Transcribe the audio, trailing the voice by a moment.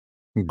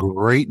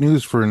Great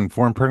news for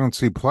Informed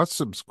Pregnancy Plus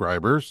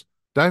subscribers.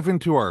 Dive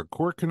into our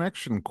Core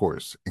Connection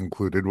course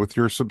included with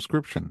your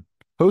subscription.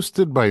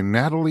 Hosted by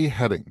Natalie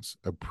Headings,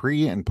 a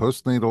pre and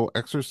postnatal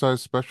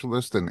exercise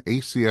specialist and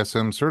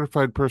ACSM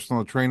certified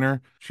personal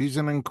trainer, she's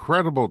an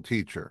incredible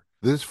teacher.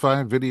 This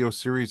 5-video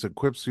series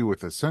equips you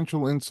with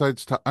essential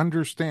insights to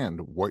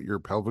understand what your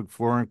pelvic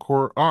floor and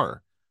core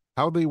are,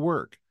 how they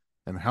work,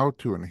 and how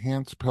to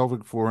enhance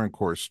pelvic floor and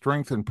core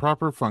strength and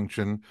proper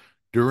function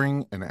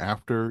during and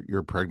after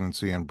your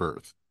pregnancy and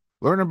birth.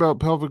 Learn about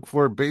pelvic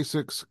floor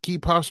basics, key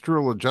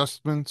postural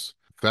adjustments,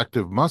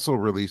 effective muscle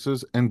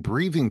releases, and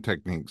breathing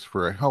techniques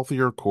for a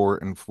healthier core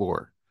and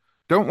floor.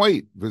 Don't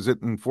wait.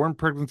 Visit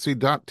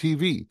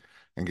informedpregnancy.tv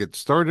and get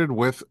started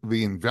with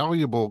the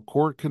invaluable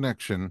Core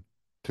Connection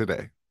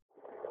today.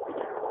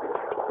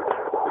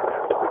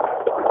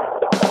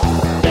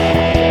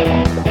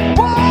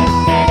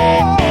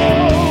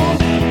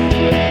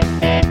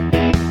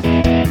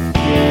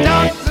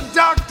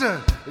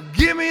 Doctor,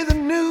 give me the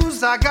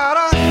news. I got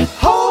a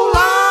whole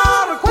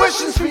lot of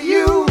questions for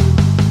you.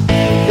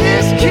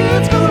 This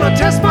kid's gonna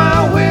test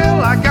my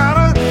will. I got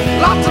a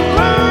lot to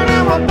learn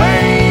and my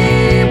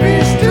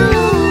baby's due.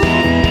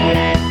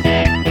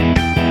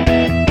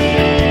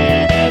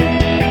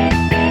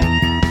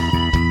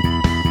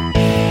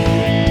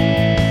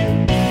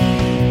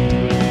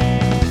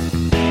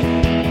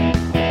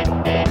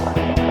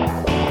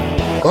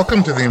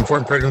 Welcome to the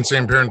Informed Pregnancy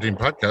and Parenting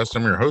Podcast.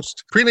 I'm your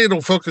host,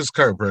 prenatal focused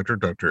chiropractor,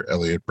 Dr.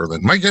 Elliot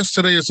Berlin. My guest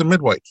today is a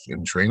midwife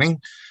in training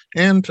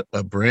and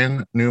a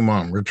brand new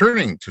mom,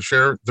 returning to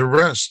share the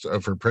rest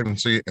of her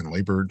pregnancy and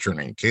labor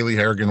journey. Kayleigh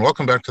Harrigan,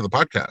 welcome back to the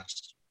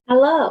podcast.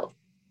 Hello.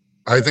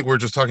 I think we're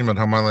just talking about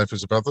how my life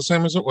is about the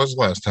same as it was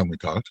last time we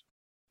talked.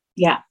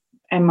 Yeah,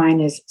 and mine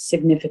is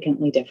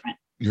significantly different.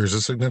 Yours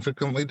is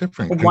significantly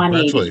different.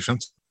 180.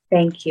 Congratulations.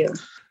 Thank you.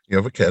 You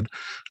have a kid.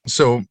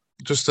 So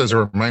just as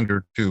a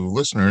reminder to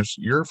listeners,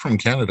 you're from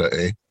Canada,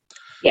 eh?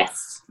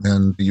 Yes.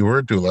 And you were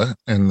a doula,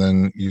 and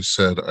then you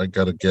said, I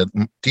got to get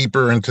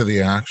deeper into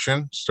the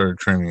action, started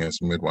training as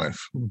a midwife.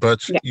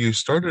 But Yeah. You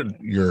started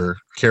your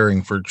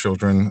caring for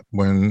children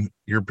when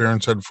your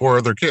parents had 4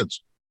 other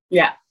kids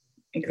Yeah,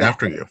 exactly.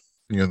 after you.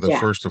 You're the Yeah.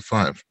 first of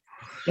 5.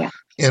 Yeah.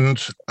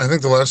 And I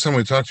think the last time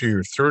we talked to you,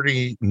 you're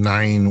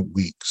 39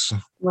 weeks.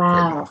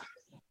 Wow.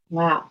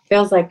 Wow.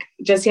 Feels like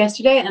just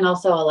yesterday and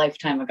also a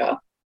lifetime ago.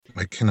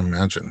 I can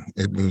imagine.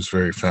 It moves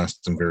very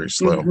fast and very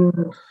slow.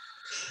 Mhm.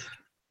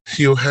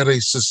 You had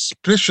a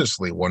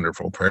suspiciously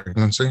wonderful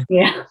pregnancy.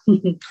 Yeah.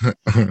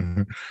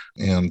 And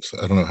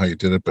I don't know how you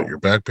did it, but your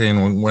back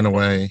pain went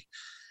away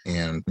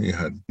and you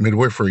had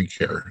midwifery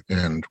care,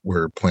 and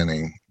we're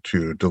planning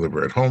to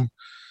deliver at home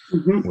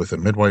Mhm. with a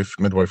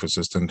midwife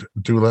assistant,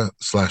 doula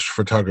 /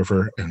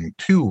 photographer, and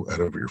 2 out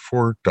of your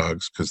 4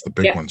 dogs, because the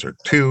big Yep. ones are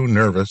too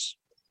nervous.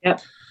 Yep.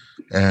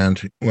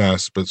 And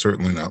last but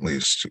certainly not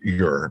least,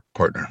 your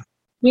partner.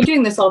 You're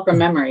doing this all from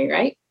memory,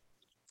 right?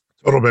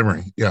 Total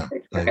memory. Yeah.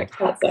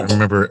 Perfect. I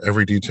remember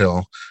every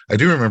detail. I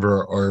do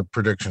remember our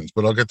predictions,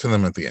 but I'll get to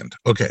them at the end.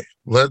 Okay,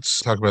 let's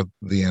talk about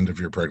the end of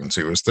your pregnancy.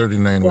 It was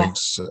 39 Yeah.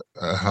 weeks.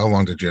 How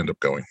long did you end up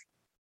going?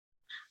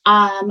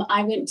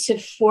 I went to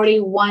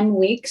 41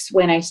 weeks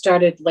when I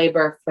started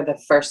labor for the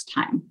first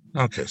time.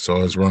 Okay, so I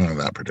was wrong on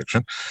that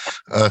prediction.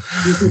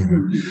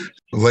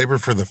 Labor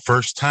for the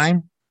first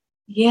time?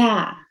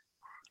 Yeah.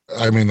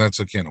 I mean, that's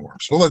a can of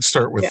worms. So let's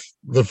start with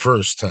the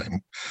first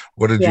time.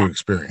 What did you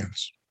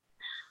experience?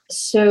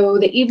 So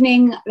the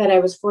evening that I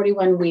was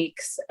 41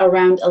 weeks,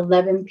 around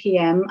 11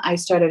 p.m., I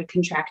started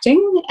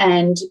contracting,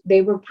 and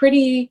they were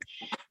pretty,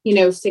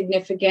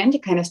 significant.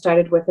 It kind of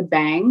started with a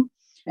bang,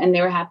 and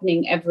they were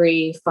happening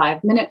every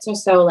 5 minutes or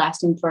so,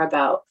 lasting for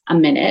about a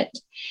minute.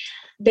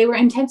 They were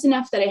intense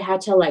enough that I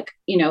had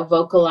to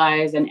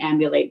vocalize and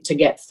ambulate to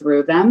get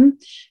through them.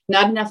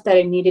 Not enough that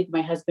I needed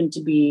my husband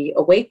to be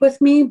awake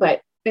with me,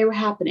 but they were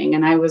happening,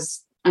 and I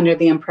was under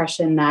the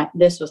impression that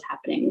this was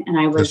happening,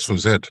 and This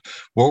was it.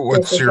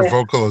 What's your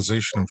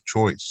vocalization of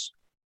choice?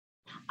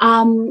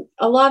 A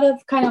lot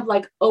of kind of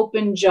like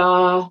open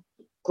jaw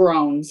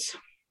groans.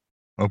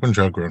 Open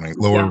jaw groaning.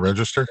 Lower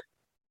register?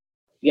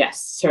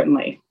 Yes,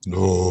 certainly.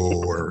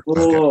 Lower.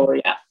 Oh,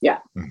 yeah.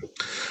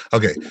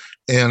 Okay.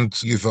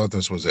 And you thought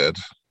this was it?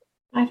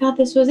 I thought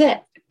this was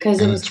it. Because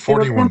it's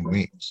 41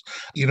 weeks.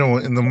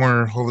 In the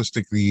more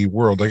holistic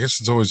world, I guess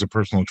it's always a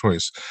personal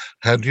choice.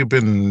 Had you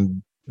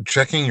been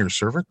checking your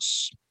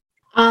cervix?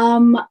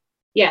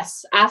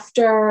 Yes.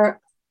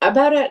 After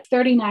about at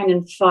 39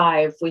 and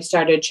 5, we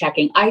started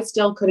checking. I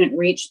still couldn't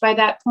reach by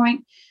that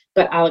point,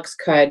 but Alex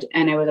could,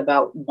 and I was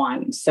about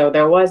 1. So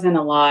there wasn't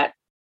a lot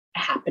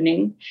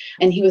happening.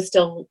 And he was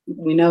still,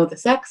 we know the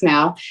sex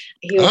now,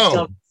 he was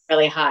still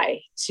really high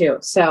too.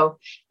 So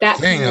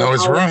that I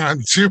was wrong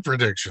on 2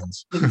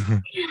 predictions.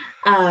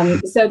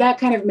 So that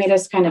kind of made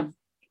us kind of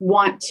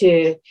want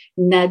to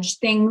nudge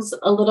things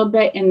a little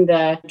bit in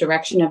the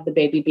direction of the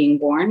baby being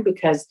born,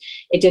 because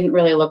it didn't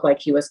really look like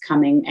he was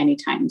coming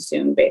anytime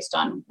soon based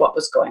on what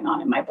was going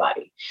on in my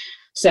body.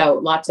 So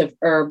lots of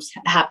herbs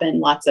happened,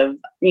 lots of,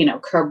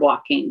 curb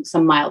walking,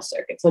 some mild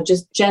circuits. So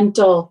just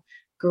gentle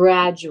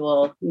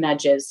gradual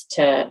nudges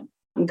to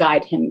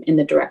guide him in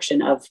the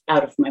direction of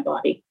out of my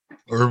body.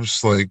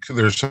 Herbs, like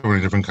there's so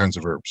many different kinds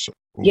of herbs.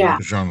 Yeah.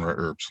 What genre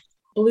herbs?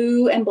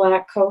 Blue and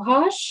black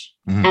cohosh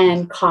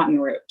and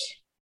cottonroot.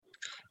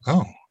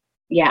 Oh.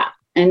 Yeah.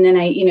 And then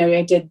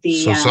I did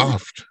the... So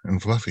soft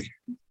and fluffy.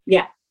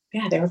 Yeah.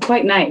 Yeah, they were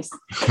quite nice.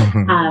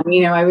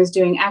 I was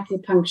doing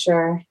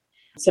acupuncture,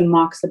 some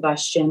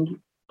moxibustion,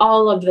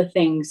 all of the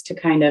things to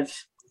kind of...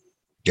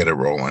 Get it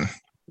rolling.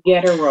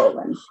 Yeah.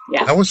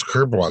 How was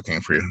curb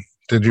walking for you?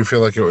 Did you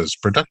feel like it was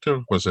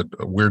productive? Was it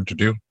weird to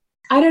do?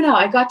 I don't know.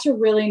 I got to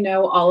really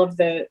know all of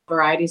the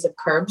varieties of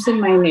curbs in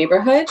my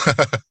neighborhood.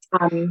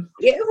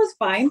 It was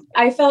fine.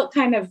 I felt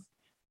kind of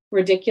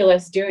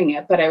ridiculous doing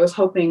it, but I was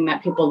hoping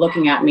that people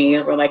looking at me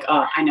were like,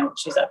 oh, I know what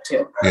she's up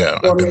to. Yeah.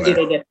 Or maybe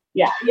they did.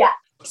 Yeah.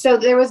 So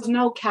there was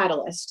no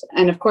catalyst.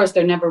 And of course,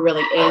 there never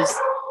really is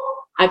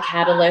a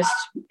catalyst.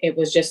 It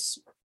was just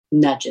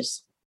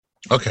nudges.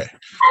 Okay.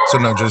 So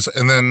nudges.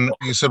 And then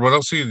you said, what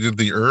else? You did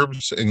the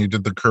herbs and you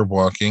did the curb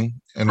walking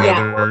and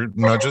other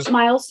nudges?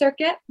 Smile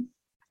circuit.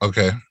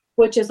 Okay.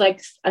 Which is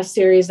like a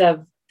series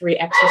of 3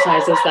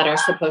 exercises that are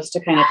supposed to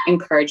kind of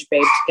encourage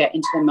babe to get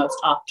into the most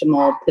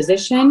optimal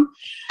position.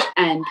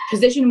 And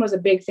position was a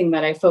big thing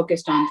that I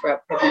focused on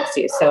throughout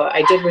pregnancy. So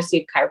I did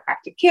receive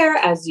chiropractic care,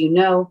 as you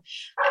know,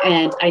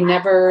 and I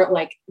never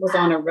was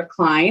on a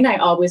recline. I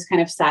always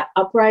kind of sat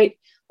upright,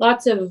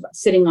 lots of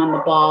sitting on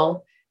the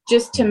ball,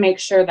 just to make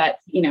sure that,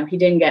 he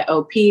didn't get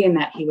OP and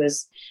that he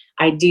was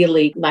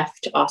ideally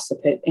left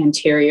occiput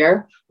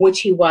anterior,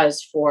 which he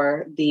was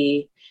for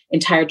the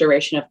entire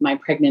duration of my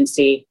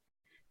pregnancy.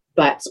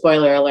 But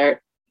spoiler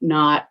alert,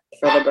 not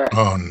for the birth.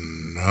 Oh,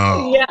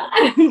 no.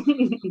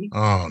 Yeah.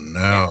 Oh,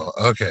 no.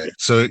 Okay.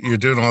 So you're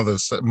doing all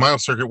this mile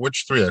circuit.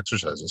 Which 3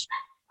 exercises?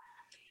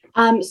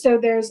 So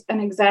there's an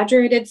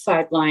exaggerated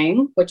side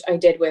lying, which I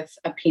did with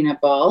a peanut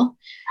ball.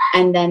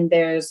 And then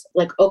there's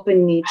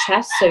open knee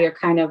chest. So you're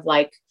kind of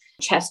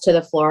chest to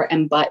the floor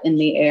and butt in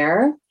the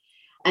air.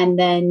 And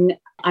then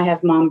I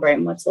have mom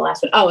brain. What's the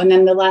last one? Oh, and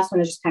then the last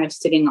one is just kind of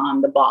sitting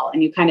on the ball.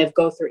 And you kind of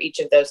go through each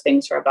of those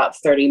things for about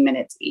 30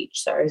 minutes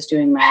each. So I was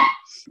doing that,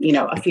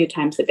 a few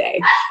times a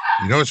day.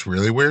 You know what's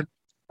really weird?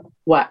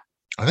 What?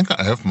 I think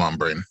I have mom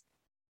brain.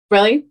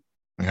 Really?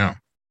 Yeah.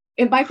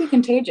 It might be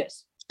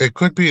contagious. It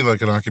could be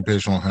like an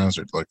occupational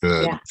hazard, like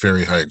a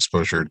very high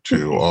exposure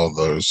to all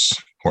those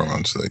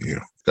hormones that you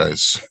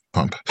guys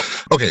pump.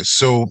 Okay,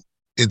 so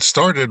it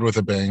started with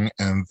a bang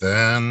and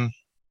then...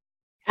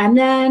 And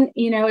then,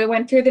 it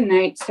went through the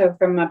night. So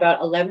from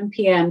about 11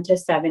 p.m. to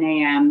 7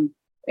 a.m.,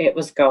 it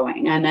was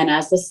going. And then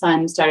as the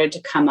sun started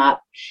to come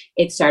up,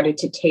 it started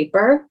to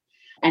taper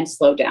and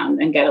slow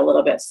down and get a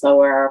little bit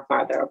slower,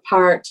 farther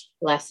apart,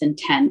 less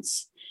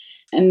intense.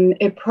 And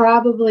it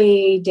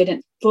probably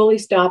didn't fully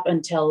stop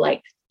until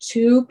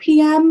 2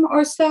 p.m.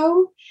 or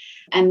so.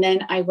 And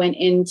then I went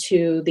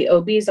into the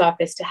OB's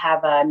office to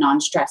have a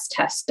non-stress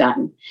test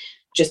done,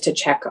 just to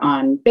check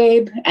on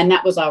babe. And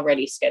that was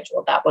already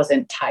scheduled. That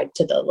wasn't tied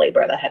to the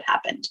labor that had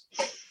happened.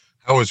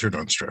 How was your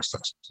non-stress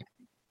test?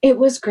 It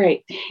was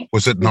great.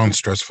 Was it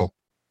non-stressful?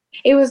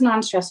 It was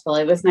non-stressful.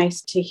 It was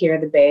nice to hear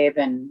the babe.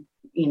 And,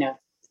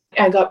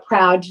 I got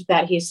proud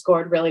that he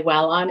scored really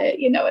well on it.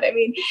 You know what I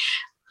mean?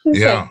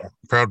 Yeah.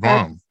 Proud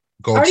mom.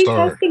 Gold already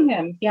star. testing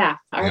him. Yeah.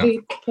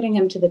 Putting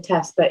him to the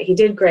test, but he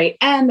did great.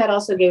 And that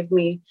also gave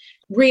me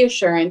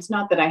reassurance,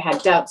 not that I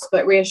had doubts,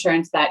 but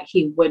reassurance that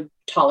he would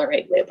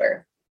tolerate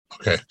labor.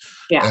 Okay.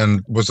 Yeah.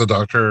 And was the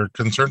doctor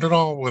concerned at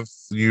all with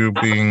you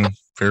being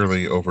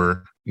fairly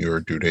over your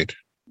due date?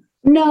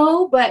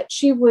 No, but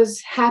she was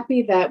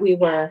happy that we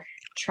were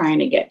trying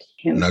to get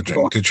him nudging.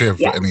 going. Did she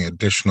have any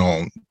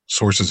additional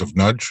sources of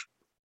nudge?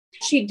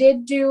 She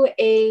did do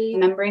a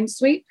membrane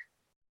sweep,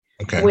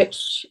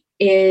 which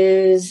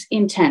is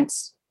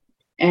intense.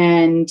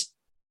 And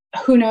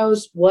who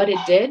knows what it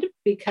did,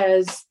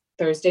 because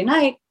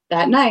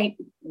that night,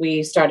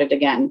 we started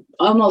again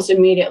almost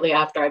immediately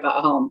after I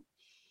got home.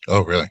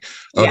 Oh, really?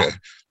 Okay.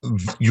 Yeah.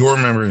 Your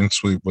membrane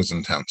sweep was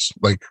intense.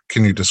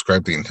 Can you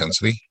describe the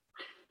intensity?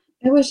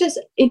 It was just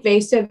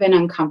invasive and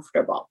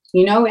uncomfortable,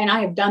 and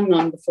I have done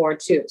them before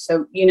too.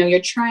 So, you're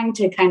trying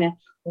to kind of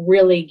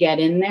really get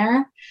in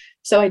there.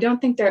 So I don't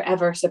think they're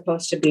ever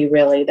supposed to be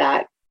really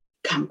that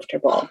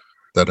comfortable.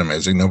 That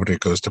amazing. Nobody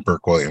goes to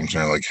Burke Williams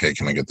and they're like, hey,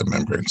 can I get the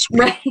membrane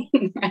sweep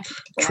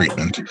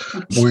treatment?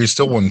 Were you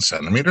still 1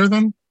 centimeter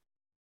then?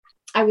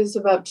 I was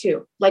about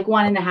 2,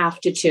 1.5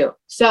 to 2.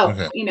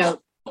 So,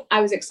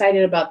 I was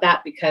excited about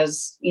that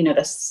because,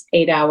 this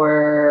 8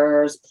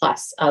 hours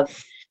plus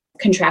of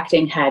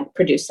contracting had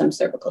produced some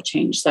cervical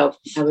change. So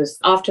I was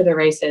off to the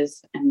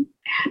races and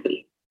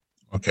happy.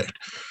 Okay.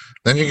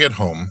 Then you get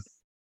home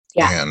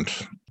and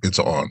it's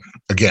on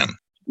again.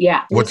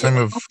 Yeah. What time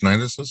of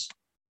night is this?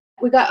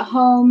 We got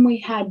home, we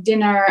had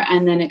dinner,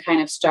 and then it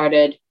kind of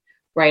started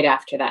right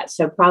after that.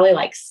 So probably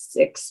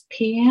 6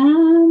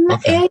 p.m.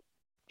 Okay.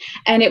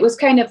 And it was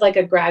kind of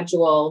a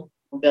gradual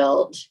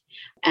build.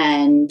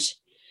 And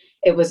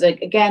it was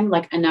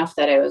enough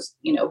that I was,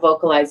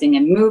 vocalizing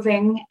and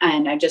moving.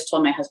 And I just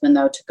told my husband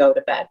though to go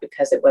to bed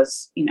because it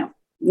was,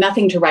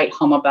 nothing to write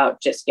home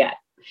about just yet.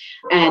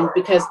 And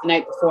because the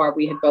night before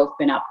we had both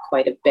been up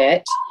quite a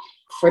bit,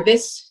 for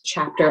this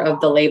chapter of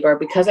the labor,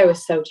 because I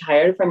was so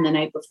tired from the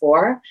night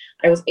before,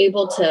 I was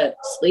able to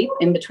sleep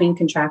in between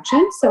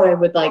contractions. So I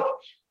would like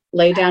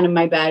lay down in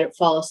my bed,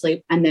 fall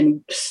asleep, and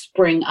then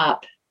spring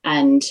up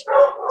and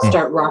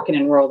start rocking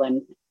and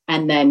rolling,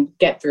 and then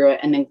get through it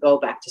and then go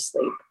back to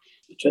sleep,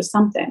 which was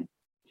something.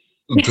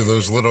 Do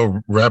those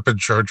little rapid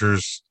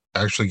chargers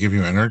actually give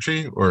you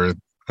energy, or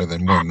are they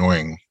more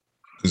annoying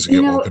because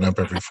you get woken up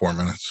every 4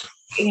 minutes?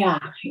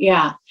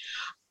 Yeah.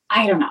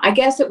 I don't know. I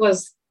guess it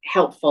was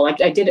helpful.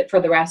 Like I did it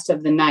for the rest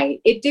of the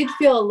night. It did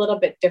feel a little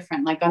bit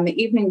different. Like on the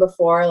evening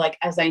before, like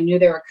as I knew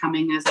they were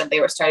coming, as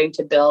they were starting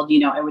to build,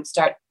 I would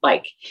start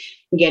like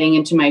getting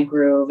into my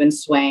groove and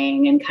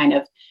swaying and kind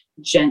of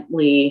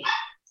gently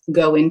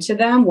go into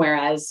them.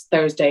 Whereas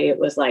Thursday, it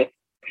was like,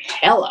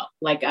 hello,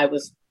 like I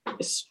was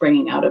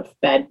springing out of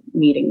bed,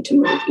 needing to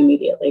move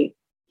immediately.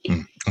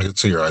 I could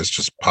see your eyes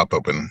just pop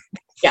open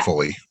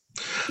fully.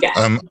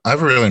 Yeah. I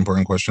have a really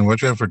important question.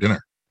 What'd you have for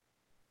dinner?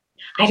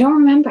 I don't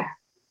remember.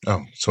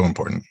 Oh, so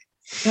important.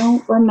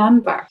 Don't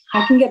remember.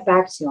 I can get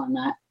back to you on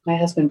that. My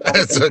husband.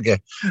 It's okay.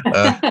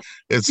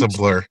 It's a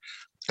blur.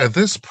 At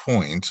this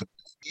point,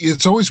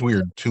 it's always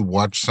weird to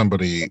watch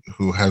somebody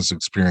who has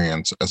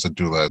experience as a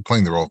doula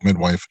playing the role of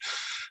midwife,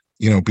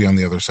 be on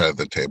the other side of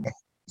the table,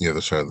 the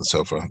other side of the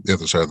sofa, the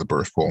other side of the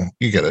birth pool.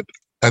 You get it.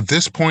 At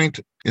this point,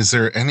 is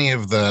there any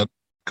of that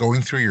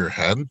going through your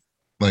head?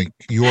 Like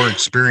your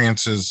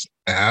experiences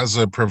as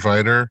a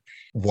provider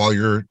while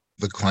you're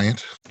the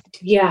client?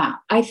 Yeah,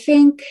 I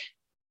think,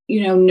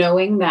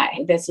 knowing that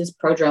this is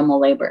prodromal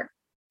labor.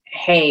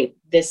 Hey,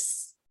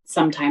 this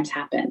sometimes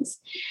happens.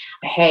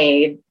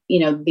 Hey,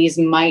 these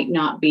might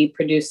not be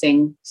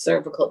producing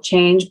cervical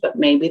change, but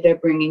maybe they're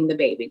bringing the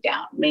baby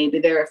down. Maybe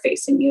they're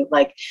effacing you.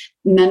 Like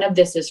none of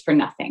this is for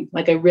nothing.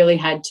 Like I really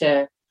had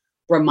to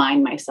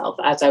remind myself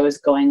as I was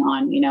going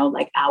on,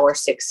 like hour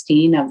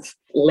 16 of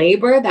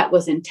labor that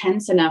was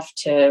intense enough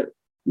to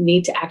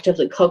need to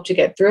actively cope to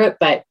get through it.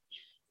 But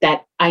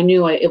that I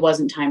knew it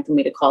wasn't time for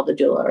me to call the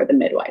doula or the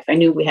midwife. I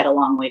knew we had a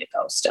long way to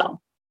go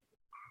still.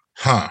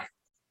 Huh.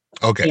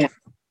 Okay. Yeah.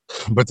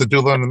 But the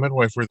doula and the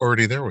midwife were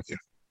already there with you.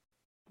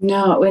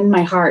 No, in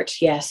my heart,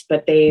 yes,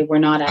 but they were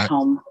not at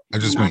home. I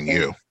just mean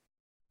you.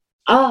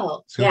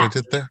 Oh, see what I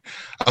did there?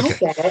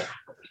 Okay. I get it.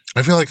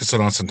 I feel like it's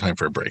an awesome time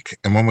for a break.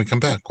 And when we come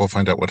back, we'll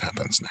find out what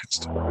happens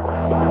next.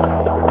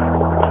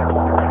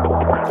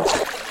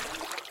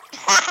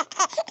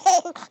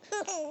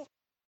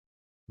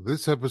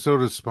 This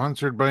episode is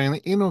sponsored by an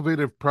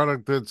innovative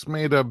product that's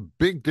made a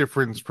big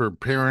difference for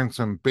parents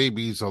and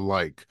babies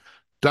alike.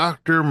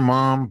 Dr.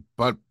 Mom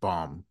Butt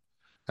Balm.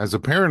 As a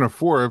parent of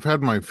 4, I've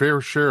had my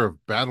fair share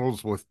of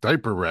battles with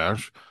diaper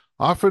rash,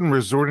 often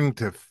resorting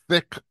to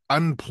thick,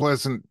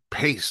 unpleasant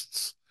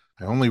pastes.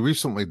 I only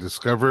recently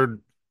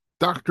discovered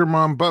Dr.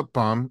 Mom Butt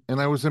Balm,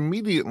 and I was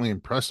immediately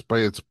impressed by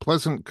its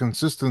pleasant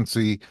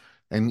consistency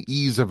and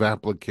ease of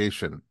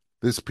application.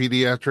 This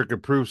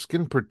pediatric-approved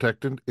skin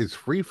protectant is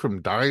free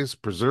from dyes,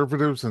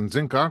 preservatives, and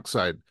zinc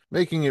oxide,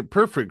 making it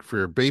perfect for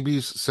your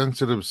baby's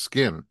sensitive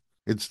skin.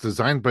 It's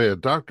designed by a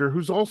doctor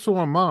who's also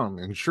a mom,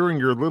 ensuring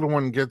your little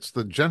one gets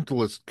the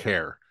gentlest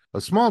care.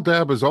 A small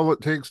dab is all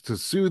it takes to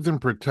soothe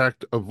and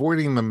protect,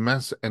 avoiding the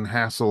mess and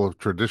hassle of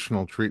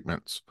traditional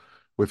treatments.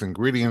 With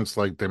ingredients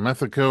like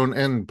dimethicone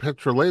and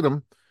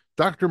petrolatum,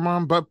 Dr.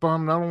 Mom Butt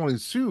Balm not only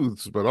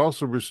soothes, but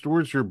also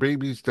restores your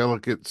baby's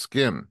delicate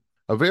skin.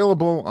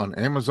 Available on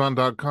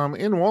Amazon.com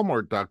and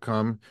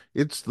Walmart.com,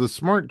 it's the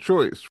smart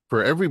choice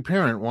for every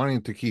parent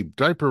wanting to keep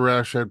diaper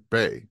rash at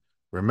bay.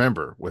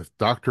 Remember, with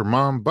Dr.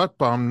 Mom Butt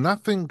Balm,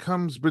 nothing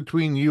comes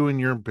between you and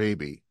your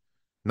baby.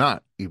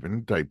 Not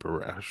even diaper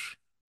rash.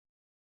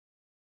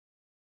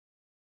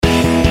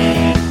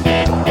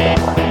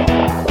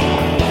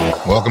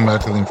 Welcome back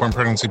to the Informed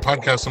Pregnancy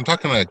Podcast. I'm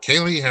talking to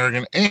Kayleigh,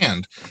 Harrigan,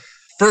 and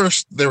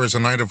first, there was a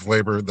night of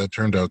labor that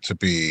turned out to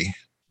be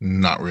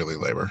not really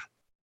labor.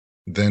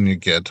 Then you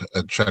get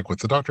a check with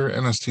the doctor,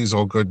 NST's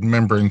all good,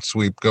 membrane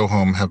sweep, go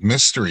home, have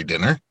mystery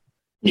dinner.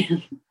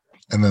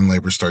 And then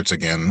labor starts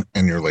again,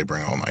 and you're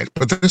laboring all night.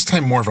 But this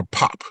time more of a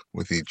pop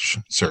with each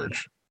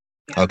surge.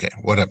 Okay,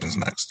 what happens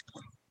next?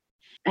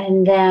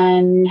 And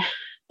then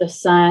the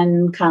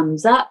sun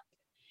comes up,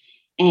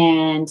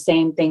 and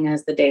same thing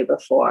as the day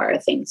before.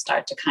 Things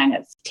start to kind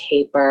of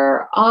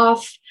taper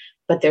off,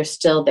 but they're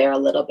still there a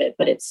little bit.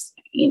 But it's,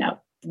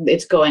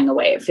 it's going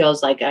away. It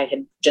feels like I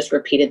had just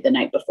repeated the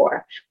night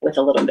before with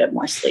a little bit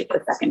more sleep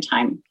the second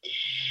time.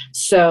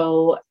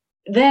 So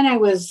then I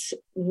was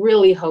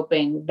really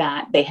hoping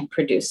that they had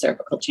produced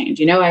cervical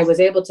change. I was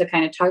able to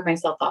kind of talk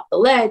myself off the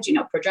ledge,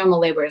 prodromal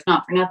labor is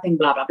not for nothing,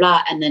 blah, blah,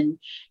 blah. And then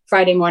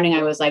Friday morning,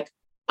 I was like,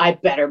 I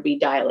better be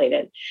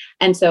dilated.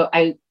 And so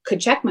I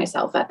could check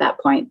myself at that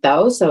point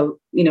though. So,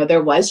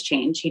 there was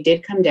change. He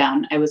did come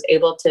down. I was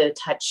able to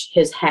touch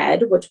his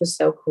head, which was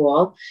so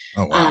cool.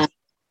 Oh, wow.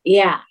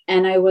 Yeah.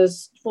 And I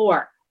was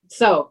 4.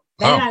 So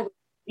then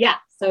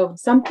So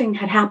something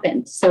had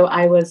happened. So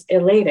I was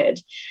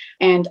elated.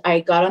 And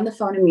I got on the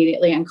phone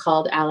immediately and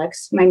called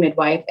Alex, my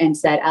midwife, and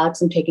said,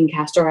 Alex, I'm taking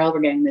castor oil.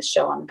 We're getting this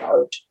show on the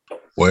road.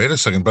 Wait a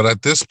second. But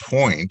at this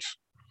point,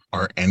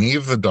 are any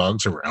of the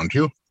dogs around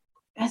you?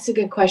 That's a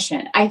good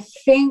question. I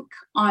think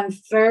on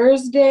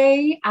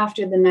Thursday,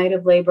 after the night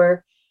of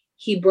labor,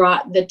 he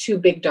brought the 2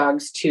 big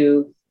dogs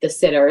to the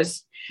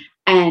sitters.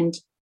 And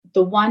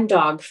the one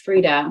dog,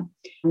 Frida,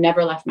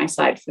 never left my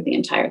side for the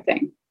entire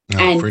thing. No,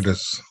 and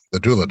Frida's the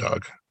doula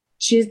dog.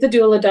 She's the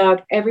doula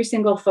dog. Every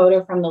single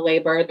photo from the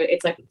labor,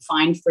 it's like,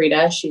 find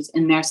Frida. She's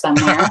in there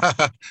somewhere.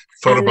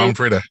 Photobomb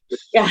Frida.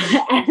 Yeah.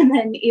 And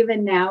then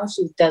even now,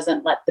 she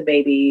doesn't let the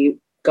baby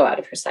go out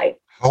of her sight.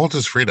 How old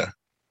is Frida?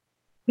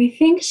 We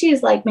think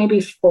she's like maybe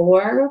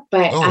 4,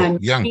 but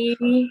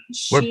young.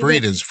 What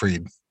breed is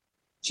Frida?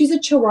 She's a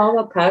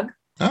Chihuahua pug.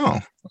 Oh,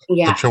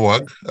 yeah. The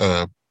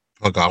Chihuahua?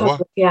 Pagawa?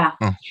 Yeah.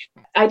 Oh.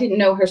 I didn't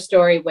know her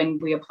story when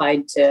we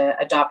applied to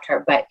adopt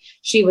her, but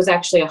she was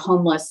actually a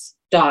homeless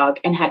dog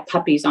and had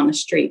puppies on the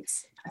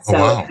streets. So,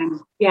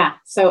 wow.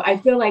 So I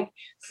feel like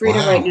Frida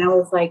right now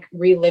is like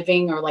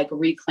reliving or like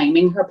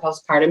reclaiming her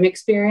postpartum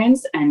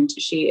experience, and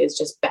she is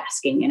just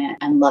basking in it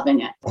and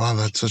loving it. Wow,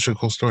 that's such a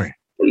cool story.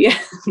 Yeah.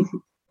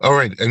 All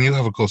right. And you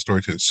have a cool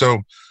story too. So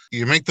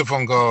you make the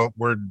phone call.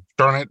 We're,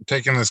 darn it,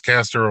 taking this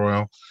castor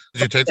oil.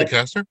 Did you take the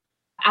castor?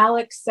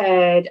 Alex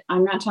said,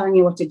 I'm not telling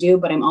you what to do,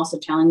 but I'm also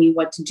telling you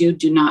what to do.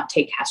 Do not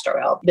take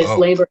castor oil. This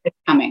labor is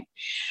coming.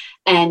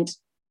 And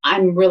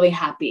I'm really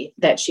happy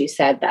that she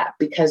said that,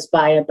 because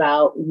by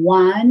about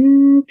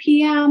 1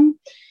 p.m.,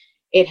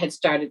 it had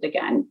started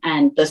again.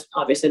 And this,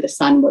 obviously the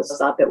sun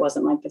was up. It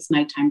wasn't like this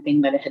nighttime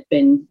thing that it had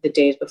been the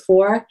days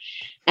before.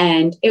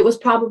 And it was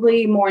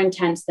probably more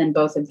intense than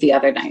both of the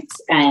other nights.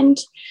 And,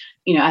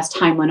 as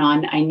time went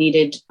on, I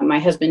needed my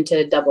husband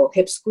to double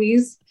hip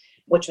squeeze,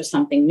 which was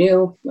something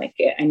new. Like,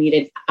 I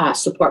needed a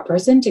support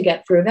person to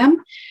get through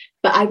them.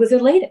 But I was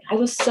elated. I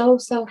was so,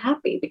 so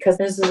happy, because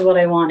this is what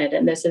I wanted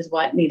and this is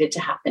what needed to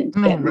happen.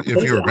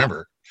 If you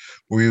remember,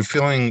 were you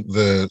feeling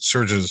the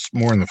surges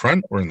more in the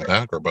front or in the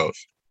back or both?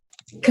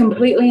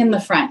 Completely in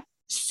the front.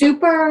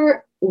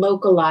 Super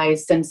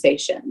localized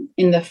sensation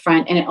in the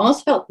front. And it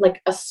almost felt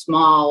like a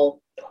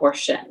small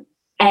portion.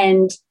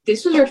 And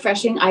this was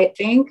refreshing. I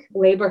think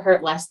labor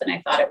hurt less than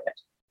I thought it would.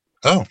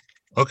 Oh,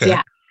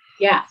 okay.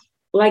 Yeah.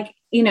 Like,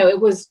 it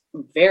was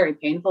very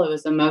painful. It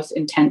was the most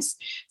intense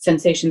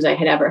sensations I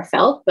had ever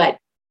felt. But,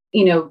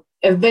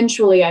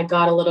 eventually I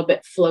got a little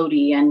bit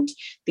floaty and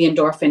the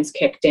endorphins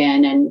kicked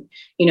in, and,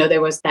 there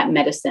was that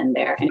medicine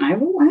there. And I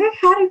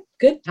had a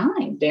good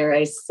time, dare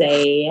I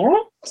say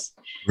it.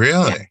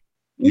 Really?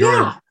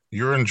 Yeah.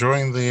 You're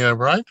enjoying the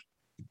ride?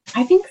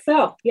 I think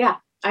so. Yeah.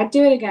 I'd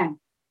do it again.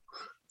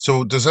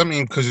 So does that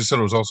mean, because you said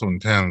it was also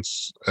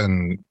intense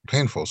and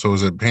painful, so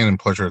is it pain and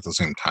pleasure at the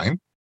same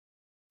time?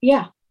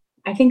 Yeah,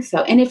 I think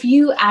so. And if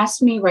you ask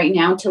me right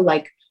now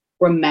to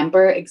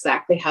remember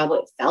exactly how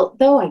it felt,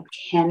 though, I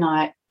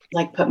cannot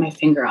put my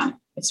finger on it.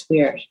 It's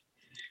weird.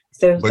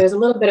 So there's a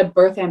little bit of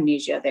birth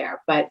amnesia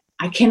there, but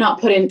I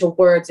cannot put into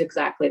words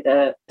exactly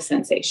the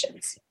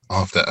sensations.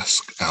 I'll have to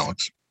ask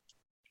Alex.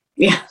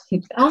 Yeah,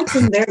 Alex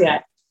isn't there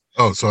yet.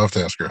 Oh, so I'll have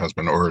to ask your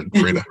husband or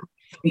Frida.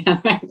 Yeah,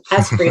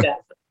 ask Frida.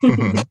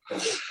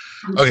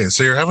 Okay,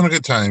 so you're having a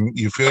good time.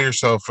 You feel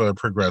yourself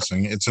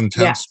progressing. It's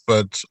intense,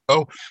 but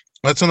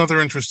that's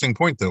another interesting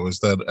point, though, is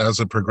that as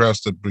it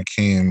progressed, it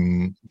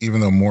became, even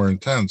though more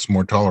intense,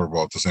 more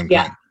tolerable at the same time.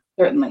 Yeah,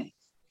 certainly.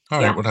 All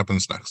right, what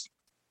happens next?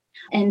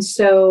 And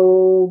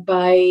so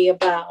by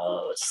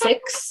about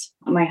 6,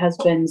 my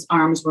husband's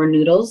arms were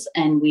noodles,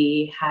 and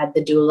we had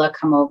the doula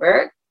come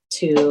over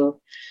to,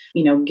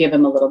 give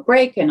him a little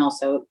break. And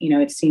also,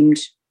 it seemed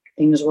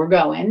things were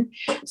going.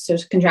 So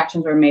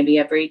contractions were maybe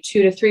every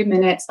 2 to 3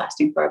 minutes,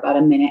 lasting for about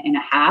 1.5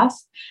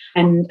 minutes.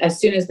 And as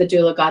soon as the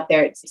doula got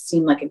there, it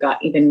seemed like it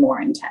got even more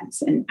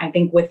intense. And I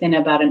think within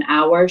about an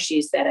hour,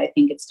 she said, I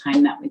think it's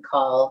time that we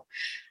call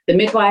the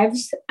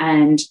midwives.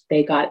 And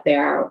they got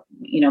there,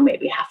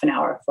 maybe half an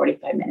hour,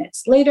 45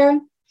 minutes later.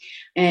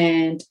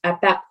 And at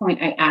that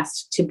point, I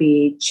asked to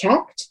be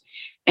checked,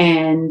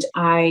 and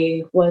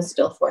I was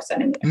still 4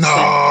 centimeters.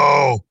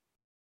 No.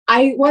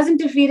 I wasn't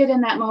defeated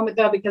in that moment,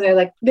 though, because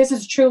I this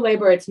is true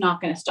labor. It's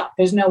not going to stop.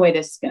 There's no way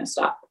this is going to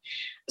stop.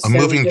 A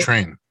moving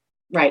train.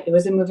 Right. It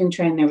was a moving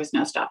train. There was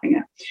no stopping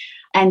it.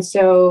 And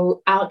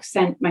so Alex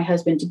sent my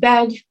husband to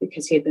bed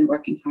because he had been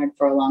working hard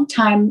for a long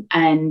time.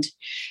 And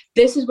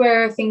this is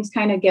where things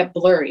kind of get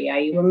blurry.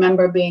 I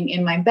remember being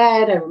in my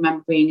bed. I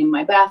remember being in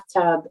my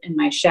bathtub, in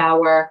my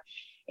shower,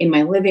 in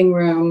my living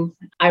room.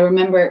 I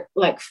remember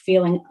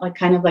feeling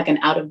kind of like an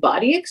out of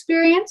body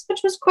experience,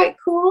 which was quite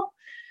cool.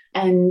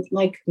 And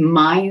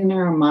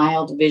minor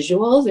mild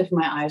visuals if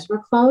my eyes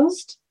were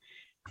closed.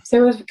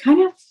 So it was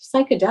kind of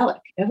psychedelic.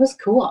 It was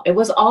cool. It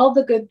was all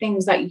the good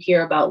things that you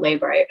hear about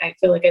labor. I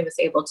feel like I was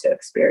able to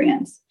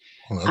experience.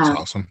 Well, that's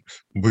awesome.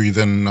 Were you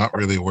then not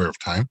really aware of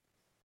time?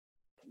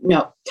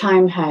 No,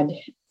 time had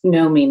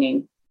no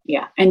meaning.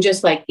 Yeah. And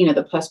just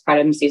the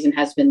postpartum season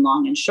has been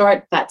long and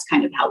short. That's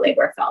kind of how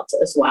labor felt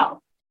as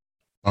well.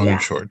 Long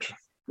and short.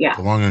 Yeah.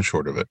 The long and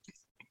short of it.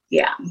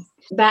 Yeah.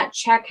 That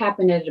check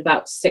happened at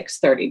about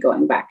 6:30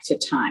 going back to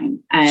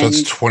time. And so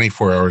it's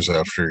 24 hours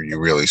after you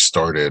really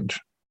started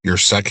your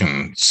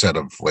second set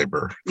of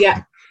labor.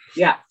 Yeah.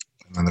 Yeah.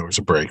 And then there was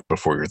a break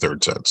before your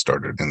third set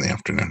started in the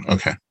afternoon.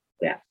 Okay.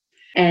 Yeah.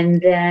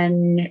 And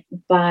then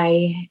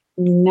by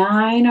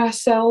 9 or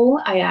so,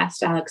 I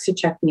asked Alex to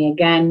check me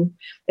again.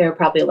 They were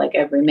probably like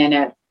every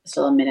minute,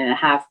 still a minute and a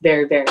half,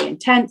 very, very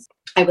intense.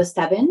 I was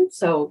 7,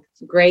 so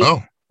great.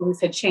 Oh.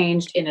 Things had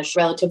changed in a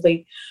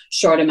relatively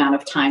short amount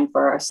of time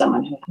for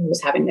someone who was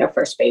having their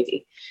first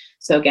baby.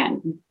 So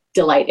again,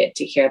 delighted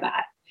to hear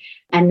that.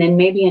 And then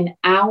maybe an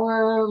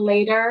hour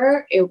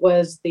later, it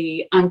was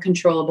the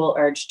uncontrollable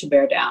urge to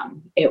bear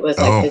down. It was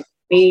like the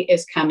baby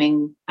is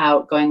coming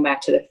out, going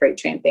back to the freight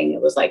train thing.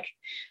 It was like,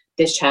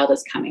 this child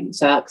is coming.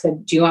 So Alex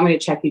said, do you want me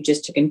to check you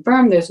just to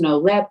confirm there's no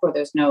lip or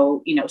there's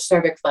no,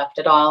 cervix left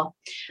at all?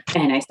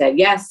 And I said,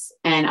 yes.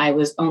 And I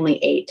was only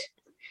 8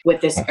 with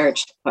this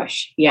urge to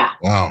push. Yeah.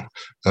 Wow.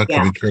 That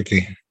could be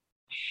tricky.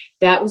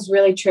 That was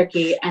really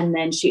tricky. And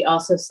then she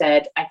also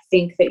said, I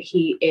think that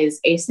he is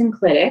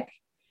asynclitic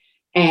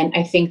and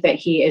I think that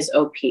he is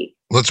OP.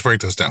 Let's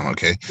break this down.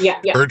 Okay. Yeah.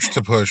 Urge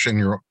to push and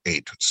you're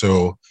 8.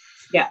 So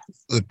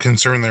the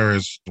concern there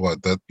is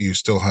that you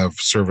still have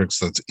cervix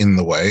that's in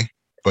the way,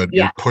 but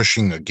you're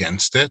pushing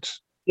against it.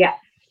 Yeah.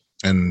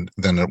 And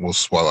then it will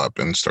swell up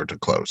and start to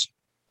close.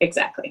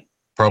 Exactly.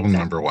 Problem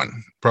number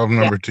 1. Problem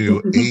number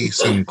 2,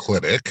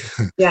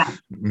 asynclitic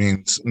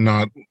means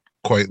not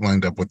quite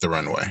lined up with the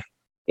runway.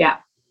 Yeah.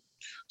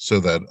 So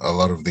that a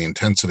lot of the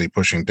intensity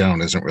pushing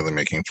down isn't really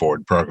making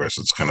forward progress.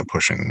 It's kind of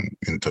pushing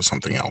into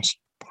something else.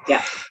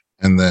 Yeah.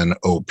 And then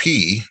OP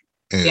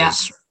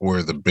is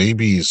where the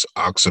baby's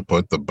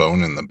occiput, the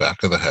bone in the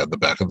back of the head, the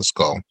back of the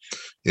skull,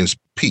 is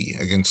P,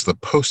 against the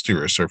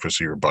posterior surface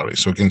of your body,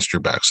 so against your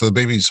back. So the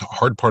baby's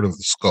hard part of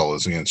the skull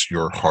is against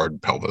your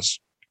hard pelvis.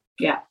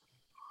 Yeah.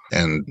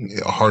 And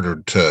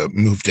harder to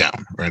move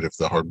down, right? If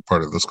the hard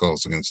part of the skull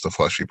is against the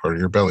fleshy part of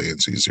your belly,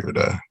 it's easier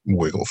to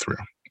wiggle through.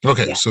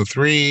 Okay, so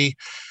 3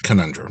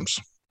 conundrums.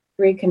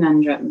 3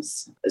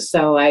 conundrums.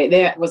 So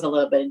there was a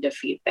little bit of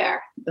defeat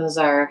there. Those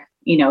are,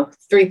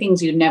 3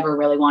 things you'd never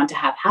really want to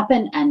have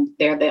happen. And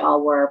there they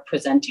all were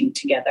presenting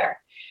together.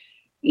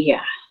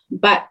 Yeah.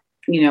 But,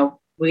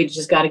 we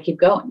just got to keep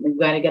going. We've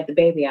got to get the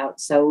baby out.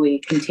 So we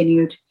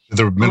continued.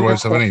 Do the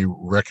midwives have any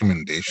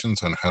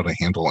recommendations on how to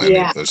handle any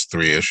of those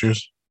 3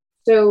 issues?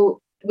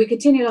 So we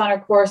continued on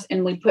our course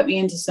and we put me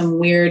into some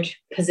weird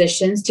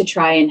positions to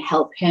try and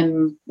help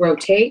him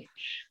rotate.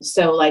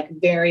 So like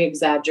very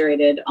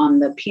exaggerated on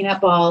the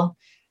peanut ball.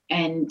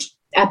 And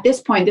at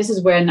this point, this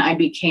is when I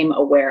became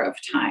aware of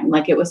time.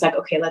 Like it was like,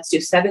 okay, let's do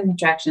 7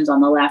 contractions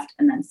on the left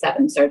and then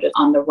 7 surges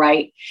on the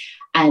right.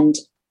 And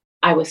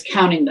I was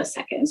counting the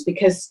seconds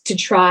because to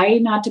try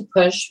not to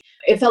push,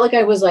 it felt like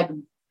I was like,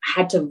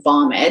 had to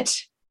vomit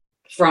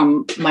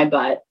from my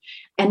butt.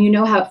 And you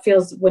know how it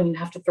feels when you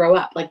have to throw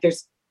up. Like you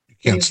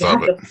can't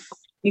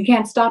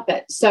stop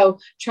it. So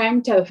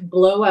trying to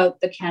blow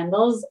out the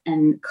candles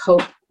and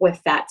cope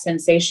with that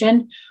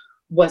sensation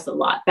was a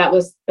lot. That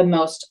was the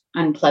most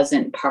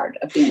unpleasant part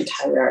of the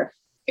entire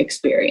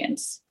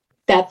experience.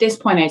 At this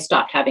point, I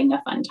stopped having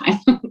a fun time.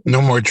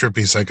 No more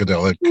trippy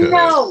psychedelic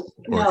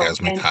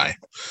orgasmic high.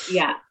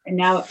 Yeah. And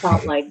now it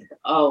felt like,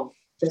 oh,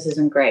 this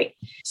isn't great.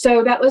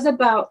 So that was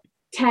about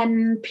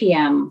 10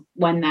 p.m.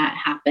 when that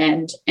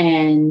happened.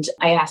 And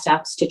I asked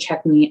Alex to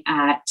check me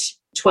at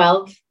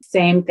 12.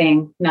 Same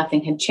thing.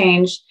 Nothing had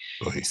changed.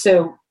 Okay.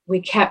 So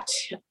we kept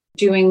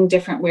doing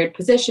different weird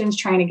positions,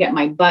 trying to get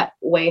my butt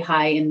way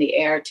high in the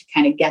air to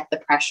kind of get the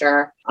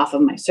pressure off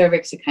of my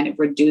cervix to kind of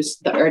reduce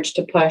the urge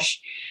to push.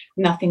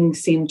 Nothing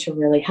seemed to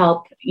really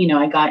help.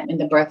 I got in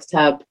the birth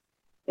tub.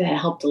 That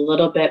helped a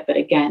little bit. But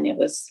again, it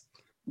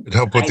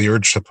helped with the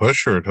urge to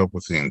push or it helped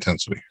with the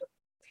intensity?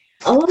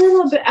 A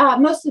little bit,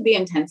 mostly the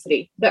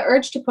intensity. The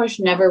urge to push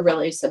never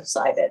really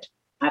subsided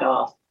at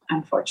all,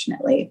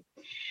 unfortunately.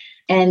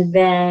 And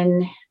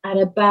then at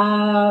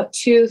about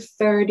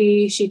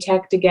 2:30, she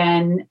checked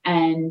again,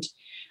 and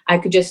I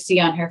could just see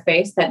on her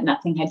face that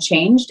nothing had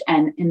changed.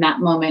 And in that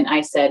moment,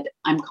 I said,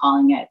 I'm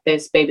calling it.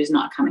 This baby's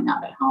not coming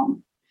out at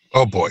home.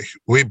 Oh, boy.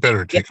 We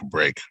better take a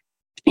break.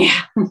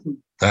 Yeah.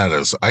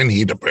 I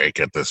need a break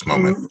at this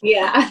moment.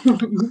 Yeah.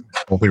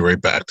 We'll be right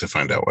back to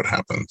find out what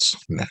happens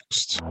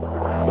next.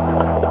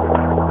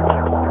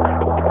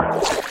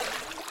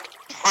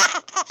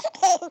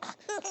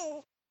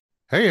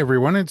 Hey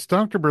everyone, it's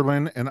Dr.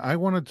 Berlin, and I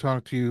want to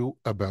talk to you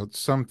about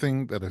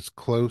something that is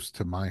close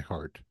to my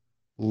heart.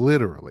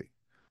 Literally.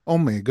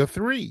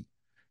 Omega-3.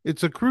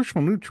 It's a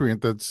crucial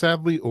nutrient that's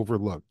sadly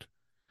overlooked.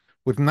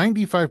 With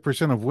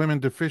 95% of women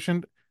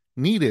deficient,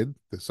 Needed,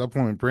 the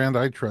supplement brand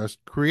I trust,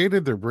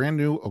 created their brand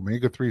new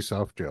omega-3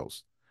 soft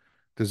gels.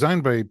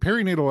 Designed by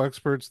perinatal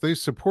experts, they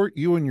support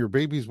you and your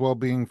baby's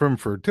well-being from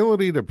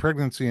fertility to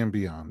pregnancy and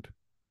beyond.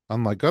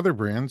 Unlike other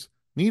brands,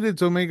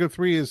 Needed's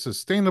omega-3 is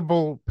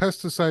sustainable,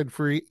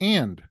 pesticide-free,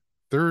 and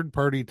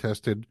third-party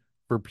tested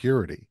for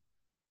purity.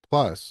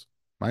 Plus,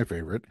 my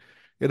favorite,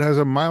 it has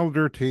a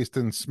milder taste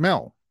and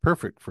smell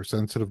perfect for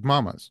sensitive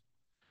mamas.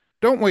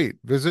 Don't wait.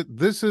 Visit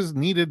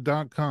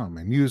thisisneeded.com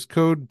and use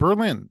code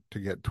Berlin to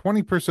get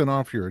 20%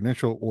 off your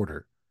initial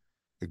order.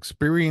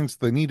 Experience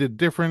the needed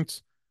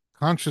difference,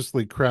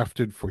 consciously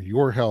crafted for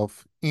your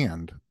health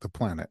and the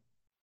planet.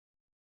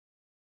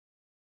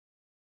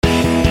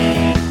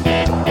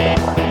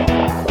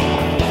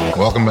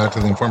 Welcome back to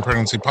the Informed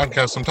Pregnancy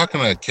Podcast. I'm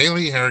talking to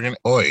Kayleigh, Harrigan.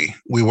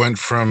 We went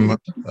from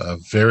a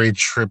very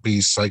trippy,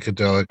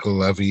 psychedelic,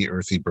 levy,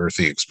 earthy,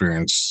 birthy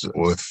experience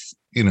with,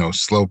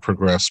 slow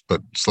progress,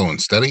 but slow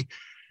and steady,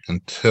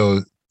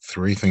 until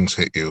three things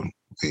hit you.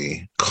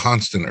 The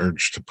constant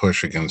urge to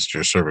push against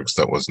your cervix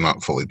that was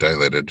not fully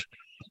dilated,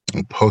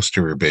 a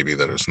posterior baby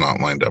that is not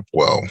lined up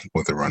well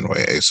with a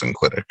runway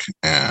asynclitic,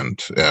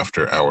 and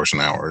after hours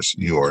and hours,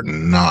 you are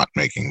not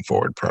making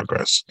forward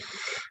progress,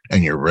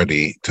 and you're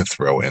ready to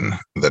throw in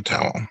the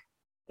towel.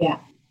 Yeah.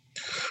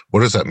 What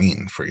does that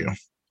mean for you?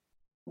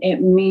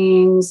 It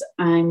means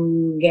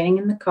I'm getting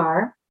in the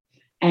car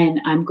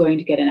and I'm going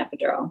to get an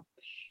epidural.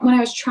 When I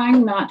was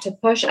trying not to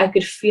push, I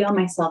could feel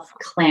myself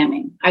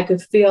clamming. I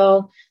could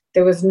feel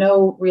there was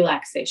no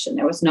relaxation.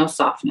 There was no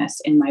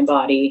softness in my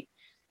body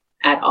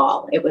at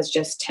all. It was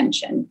just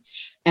tension.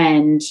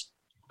 And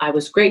I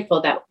was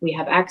grateful that we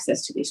have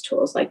access to these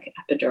tools like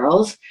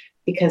epidurals,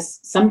 because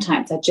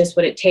sometimes that's just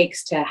what it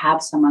takes to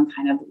have someone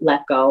kind of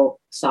let go,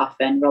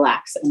 soften,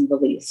 relax, and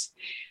release.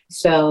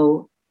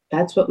 So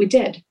that's what we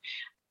did.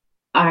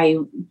 I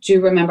do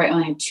remember I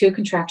only had 2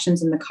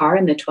 contractions in the car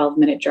in the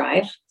 12-minute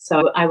drive.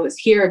 So I was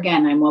here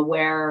again. I'm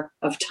aware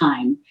of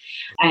time.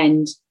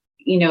 And,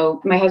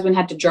 my husband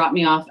had to drop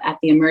me off at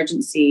the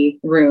emergency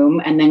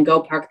room and then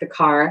go park the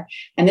car.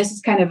 And this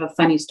is kind of a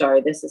funny story.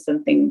 This is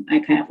something I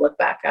kind of look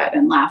back at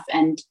and laugh.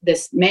 And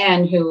this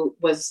man who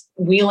was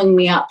wheeling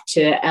me up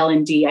to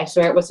L&D, I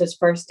swear it was his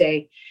first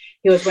day,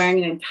 he was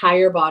wearing an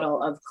entire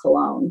bottle of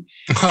cologne.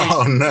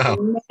 Oh, no.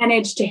 He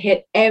managed to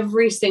hit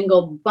every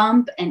single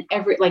bump and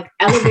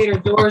elevator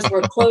doors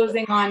were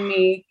closing on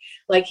me.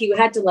 He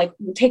had to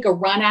take a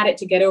run at it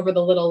to get over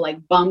the little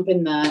bump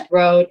in the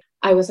road.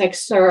 I was like,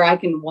 sir, I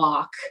can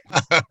walk.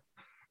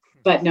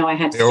 But no, I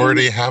had to. They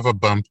already have a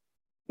bump.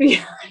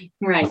 Yeah,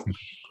 right.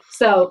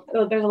 So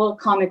there's a little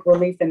comic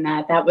relief in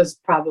that. That was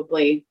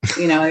probably,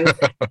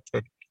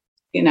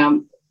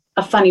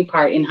 a funny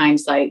part in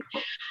hindsight.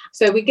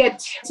 So we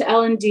get to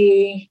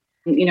L&D,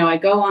 I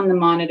go on the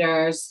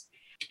monitors.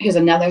 Here's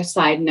another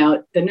side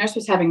note. The nurse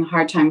was having a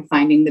hard time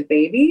finding the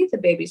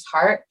baby's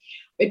heart.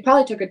 It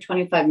probably took her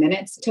 25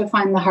 minutes to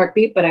find the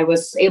heartbeat, but I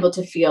was able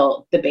to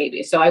feel the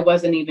baby. So I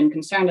wasn't even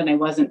concerned and I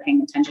wasn't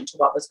paying attention to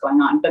what was going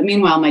on. But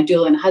meanwhile, my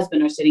doula and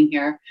husband are sitting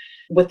here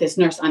with this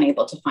nurse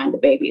unable to find the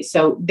baby.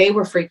 So they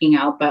were freaking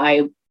out, but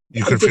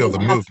you could feel the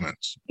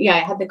movements. Yeah,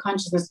 I had the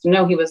consciousness to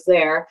know he was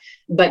there,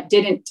 but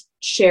didn't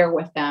share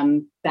with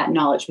them that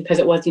knowledge because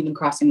it wasn't even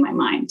crossing my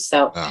mind.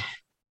 So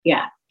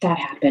yeah, that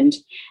happened.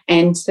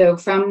 And so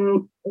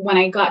from when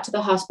I got to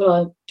the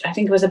hospital, I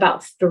think it was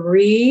about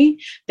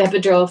 3, the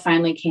epidural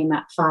finally came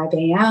at 5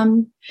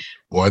 a.m.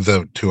 Why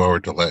the 2-hour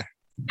delay?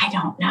 I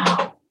don't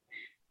know.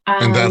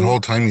 And that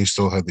whole time you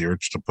still had the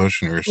urge to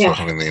push and you were still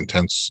having the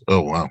intense, oh,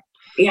 wow.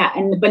 Yeah.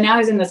 But now I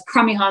was in this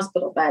crummy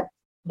hospital bed,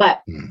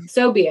 but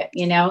so be it.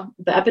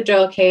 The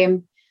epidural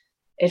came,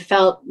 it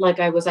felt like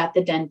I was at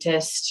the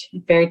dentist,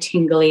 very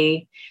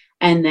tingly.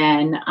 And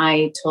then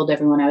I told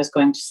everyone I was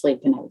going to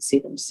sleep and I would see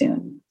them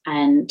soon.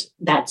 And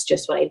that's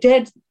just what I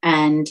did.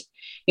 And,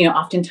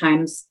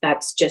 oftentimes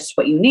that's just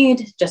what you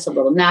need, just a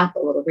little nap, a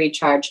little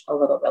recharge, a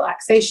little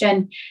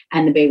relaxation,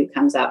 and the baby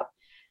comes out.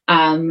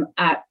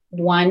 At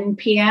 1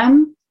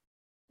 p.m.,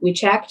 we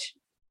checked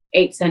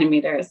 8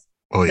 centimeters.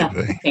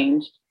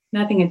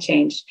 Nothing had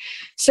changed.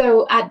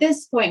 So at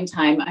this point in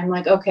time, I'm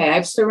like, okay,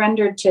 I've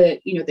surrendered to,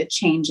 the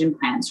change in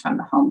plans from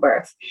the home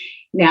birth.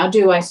 Now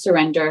do I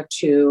surrender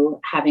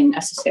to having a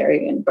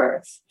cesarean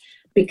birth?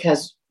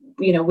 Because,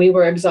 we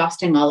were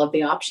exhausting all of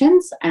the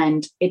options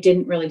and it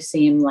didn't really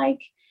seem like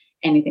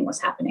anything was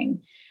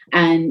happening.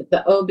 And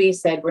the OB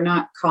said, we're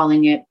not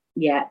calling it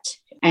yet.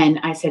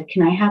 And I said,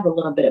 can I have a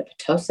little bit of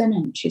Pitocin?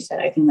 And she said,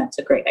 I think that's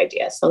a great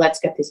idea. So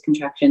let's get these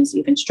contractions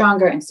even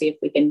stronger and see if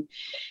we can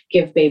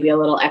give baby a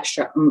little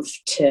extra oomph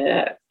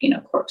to,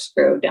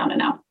 corkscrew down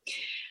and out.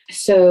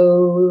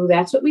 So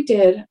that's what we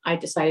did. I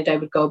decided I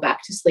would go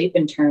back to sleep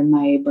and turn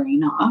my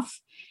brain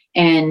off.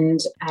 And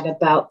at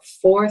about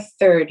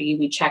 4:30,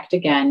 we checked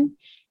again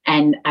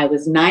and I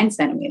was 9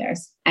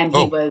 centimeters and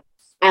he was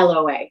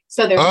LOA.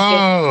 So there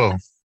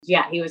was,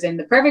 he was in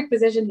the perfect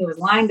position. He was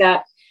lined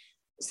up.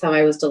 So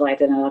I was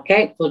delighted. And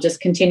okay, we'll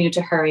just continue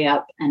to hurry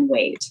up and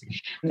wait.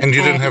 And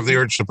you didn't have the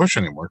urge to push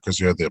anymore because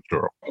you had the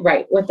epidural.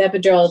 Right. With the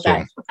epidural,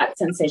 that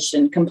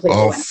sensation completely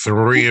all went.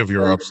 3 of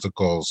your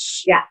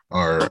obstacles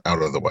are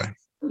out of the way.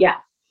 Yeah.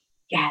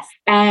 Yes.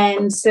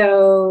 And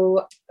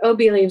so OB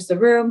leaves the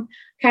room,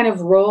 kind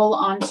of roll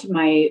onto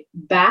my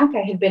back.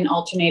 I had been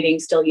alternating,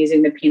 still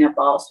using the peanut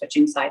ball,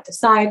 switching side to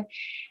side.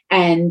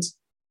 And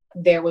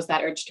there was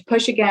that urge to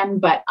push again,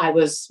 but I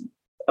was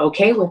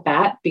okay with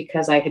that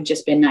because I had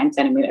just been 9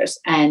 centimeters.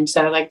 And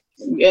so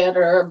get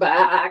her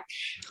back.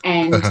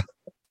 And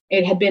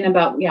It had been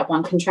about,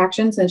 one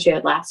contraction since she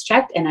had last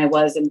checked, and I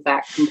was in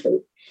fact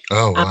complete.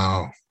 Oh,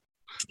 wow.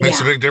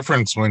 Makes a Yeah, big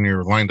difference when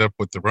you're lined up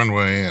with the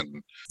runway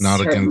and not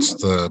certainly. against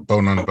the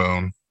bone on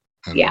bone.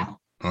 And, Yeah.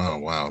 oh,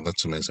 wow.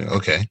 That's amazing.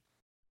 Okay.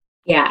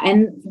 Yeah.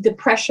 And the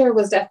pressure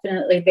was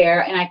definitely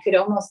there. And I could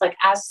almost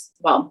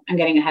I'm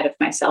getting ahead of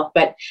myself,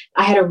 but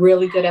I had a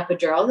really good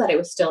epidural that I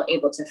was still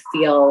able to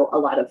feel a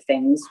lot of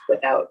things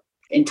without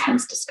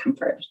intense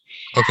discomfort.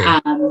 Okay.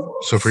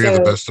 So for you,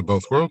 the best of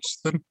both worlds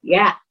then?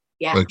 Yeah.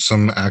 Yeah. Like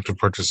some active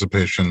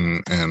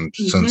participation and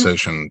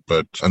sensation,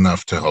 but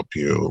enough to help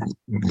you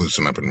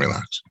loosen up and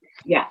relax.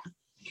 Yeah.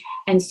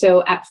 And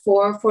so at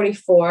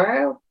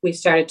 4:44, we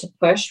started to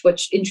push,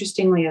 which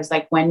interestingly is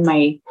like when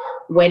my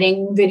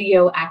wedding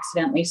video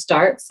accidentally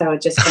starts. So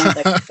it just sounds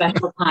like a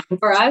special time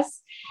for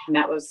us. And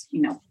that was,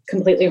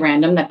 completely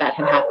random that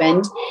had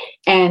happened.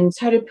 And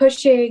started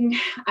pushing.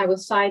 I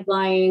was side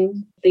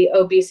lying. The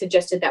OB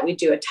suggested that we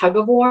do a tug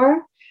of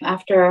war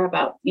after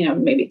about,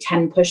 maybe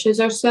 10 pushes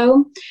or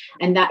so.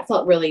 And that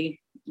felt really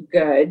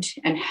good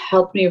and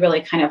helped me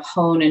really kind of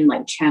hone and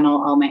like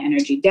channel all my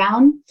energy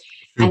down.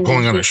 You were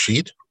pulling on a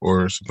sheet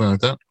or something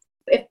like that?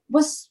 It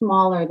was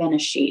smaller than a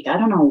sheet. I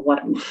don't know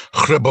what.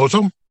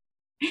 Rebozo?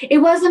 It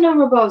wasn't a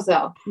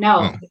rebozo.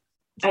 No.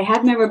 I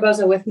had my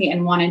rebozo with me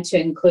and wanted to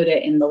include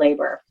it in the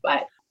labor,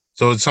 but.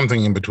 So it's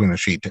something in between a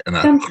sheet and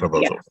a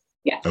rebozo.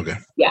 Yeah. Okay.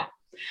 Yeah.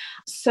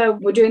 So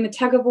we're doing the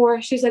tug of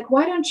war. She's like,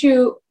 why don't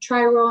you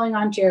try rolling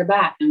onto your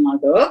back? And I'll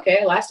go,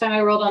 okay, last time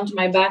I rolled onto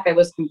my back, I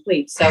was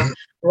complete. So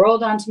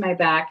rolled onto my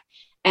back,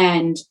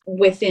 and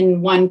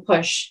within one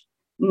push,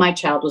 my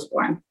child was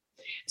born.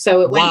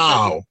 So it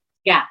went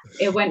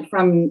it went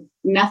from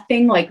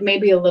nothing, like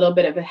maybe a little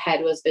bit of a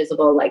head was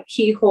visible, like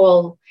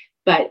keyhole,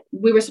 but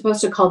we were supposed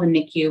to call the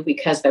NICU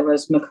because there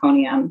was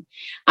meconium.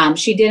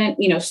 She didn't,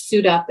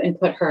 suit up and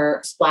put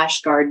her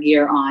splash guard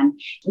gear on.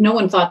 No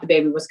one thought the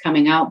baby was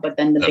coming out, but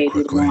then the baby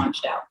quickly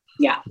launched out.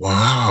 Yeah.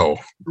 Wow.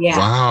 Yeah.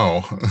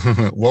 Wow.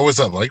 What was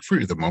that like for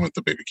you the moment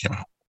the baby came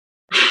out?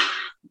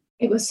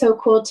 It was so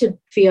cool to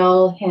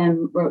feel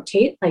him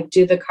rotate, like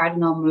do the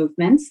cardinal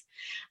movements.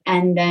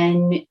 And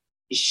then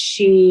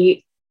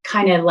she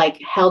kind of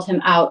like held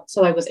him out.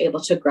 So I was able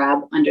to grab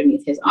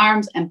underneath his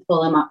arms and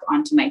pull him up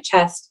onto my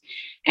chest.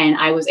 And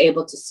I was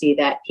able to see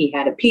that he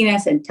had a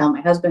penis and tell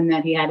my husband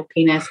that he had a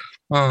penis.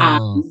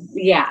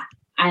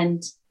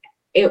 And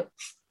it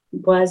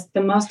was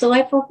the most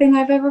delightful thing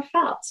I've ever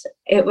felt.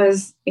 It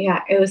was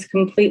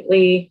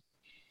completely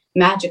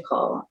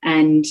magical.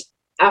 And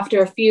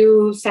after a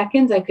few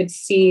seconds, I could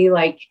see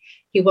like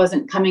he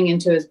wasn't coming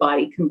into his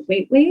body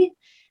completely.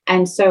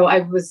 And so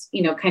I was,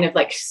 kind of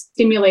like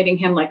stimulating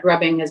him, like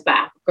rubbing his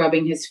back,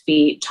 rubbing his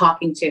feet,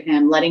 talking to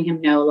him, letting him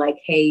know like,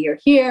 hey, you're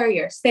here,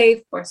 you're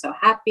safe. We're so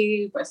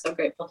happy. We're so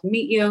grateful to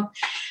meet you,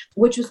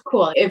 which was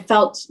cool. It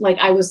felt like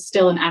I was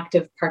still an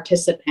active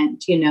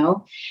participant,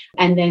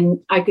 and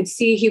then I could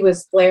see he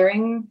was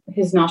flaring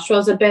his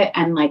nostrils a bit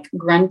and like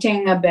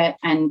grunting a bit.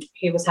 And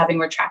he was having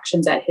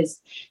retractions at his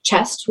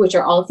chest, which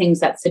are all things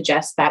that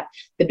suggest that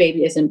the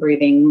baby isn't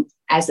breathing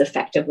as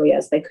effectively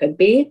as they could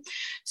be.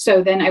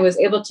 So then I was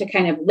able to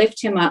kind of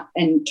lift him up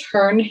and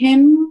turn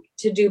him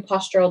to do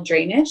postural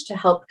drainage to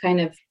help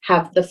kind of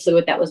have the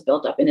fluid that was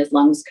built up in his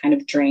lungs kind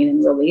of drain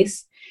and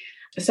release.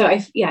 So I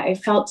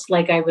felt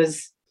like I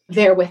was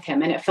there with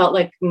him, and it felt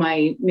like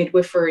my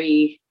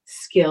midwifery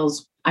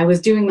skills, I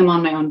was doing them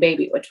on my own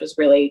baby, which was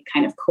really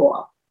kind of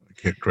cool.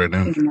 Kicked right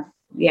in.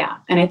 Yeah.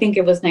 And I think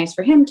it was nice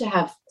for him to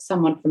have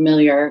someone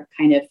familiar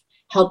kind of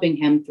helping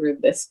him through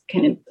this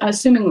kind of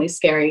assumingly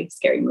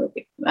scary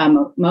movie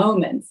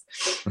moments.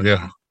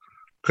 Yeah.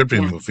 Could be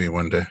a movie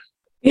one day.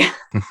 Yeah.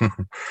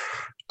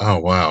 Oh,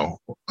 wow.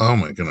 Oh,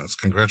 my goodness.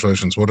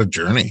 Congratulations. What a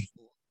journey.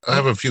 I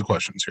have a few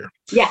questions here.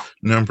 Yeah.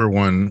 Number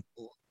one,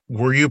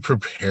 were you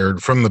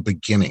prepared from the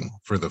beginning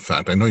for the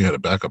fact, I know you had a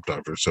backup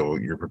doctor, so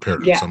you're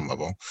prepared at some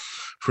level,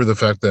 for the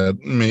fact that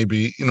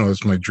maybe,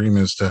 as my dream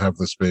is to have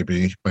this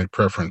baby, my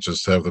preference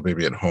is to have the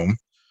baby at home.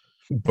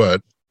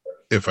 But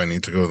if I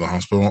need to go to the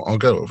hospital, I'll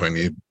go. If I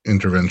need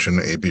intervention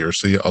A, B, or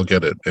C, I'll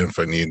get it. And if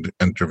I need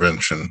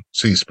intervention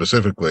C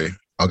specifically,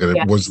 I'll get it.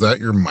 Yeah. Was that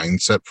your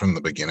mindset from the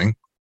beginning?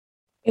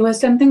 It was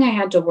something I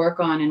had to work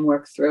on and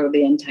work through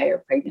the entire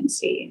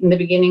pregnancy. In the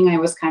beginning, I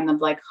was kind of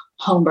like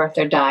home birth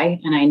or die.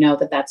 And I know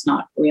that that's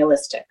not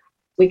realistic.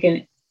 We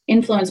can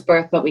influence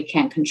birth, but we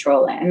can't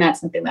control it. And that's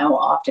something that I will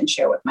often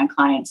share with my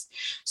clients.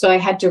 So I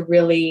had to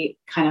really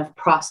kind of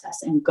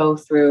process and go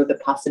through the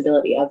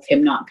possibility of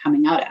him not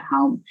coming out at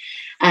home.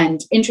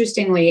 And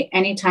interestingly,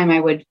 anytime I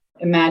would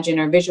imagine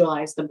or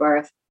visualize the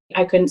birth,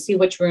 I couldn't see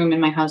which room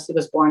in my house he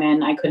was born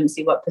in. I couldn't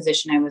see what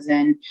position I was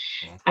in.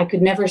 I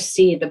could never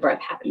see the birth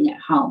happening at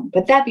home.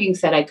 But that being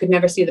said, I could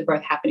never see the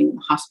birth happening in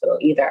the hospital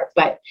either.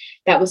 But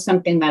that was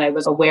something that I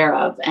was aware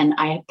of. And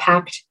I had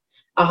packed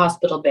a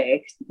hospital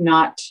bag,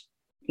 not,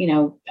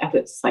 I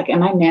was like,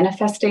 am I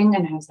manifesting?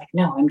 And I was like,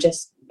 no, I'm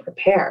just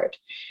prepared.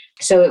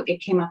 So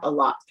it came up a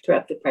lot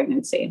throughout the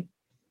pregnancy.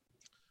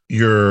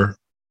 Your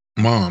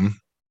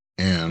mom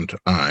and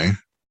I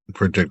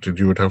predicted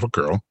you would have a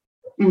girl.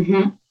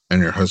 Mm-hmm.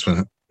 And your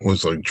husband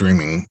was like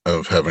dreaming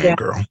of having a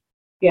girl.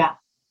 Yeah.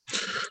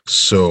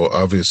 So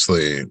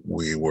obviously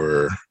we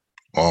were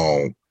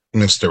all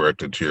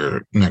misdirected to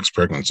your next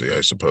pregnancy,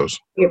 I suppose.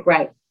 You're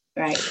right.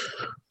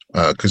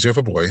 Because you have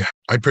a boy.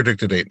 I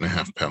predicted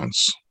 8.5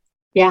 pounds.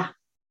 Yeah.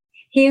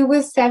 He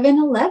was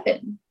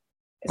 7'11".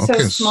 So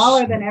Okay,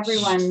 smaller than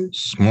everyone.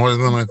 Smaller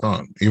than I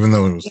thought, even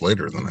though it was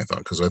later than I thought,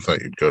 because I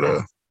thought you'd go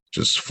to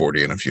just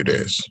 40 in a few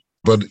days.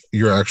 But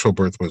your actual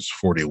birth was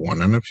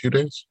 41 in a few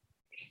days?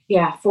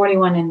 Yeah,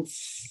 41 in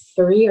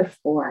 3 or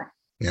 4.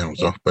 Yeah, it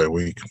was off by a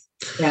week.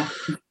 Yeah.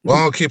 Well,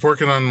 I'll keep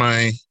working on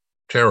my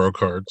tarot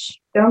cards.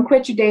 Don't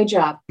quit your day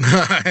job.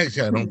 I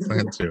don't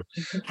plan to.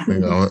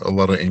 A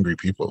lot of angry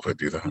people if I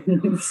do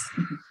that.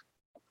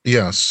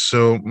 Yeah,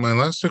 so my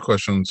last 2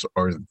 questions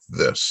are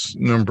this.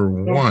 Number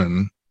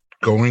 1,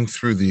 going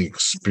through the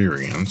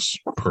experience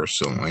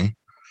personally,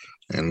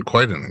 and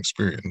quite an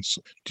experience,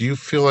 do you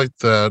feel like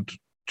that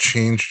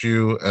changed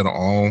you at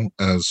all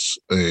as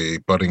a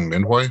budding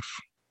midwife?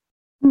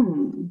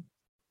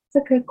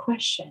 That's a good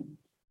question.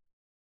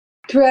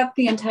 Throughout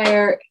the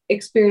entire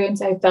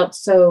experience, I felt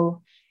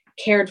so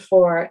cared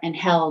for and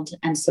held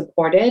and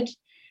supported.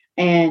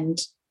 And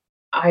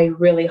I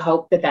really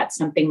hope that that's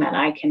something that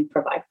I can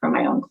provide for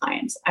my own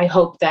clients. I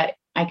hope that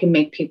I can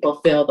make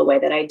people feel the way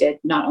that I did,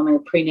 not only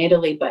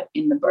prenatally, but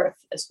in the birth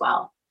as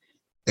well.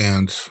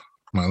 And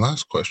my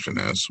last question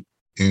is,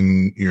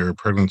 in your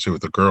pregnancy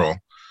with a girl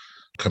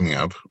coming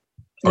up,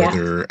 are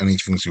there any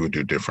things you would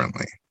do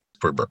differently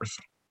for birth?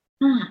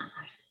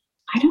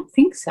 I don't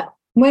think so.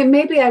 Well,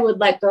 maybe I would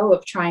let go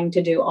of trying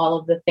to do all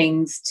of the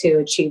things to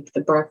achieve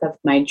the birth of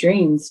my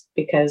dreams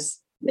because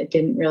it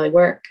didn't really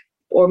work.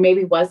 Or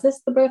maybe was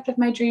this the birth of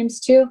my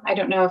dreams too? I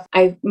don't know if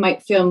I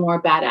might feel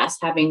more badass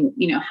having,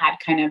 had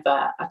kind of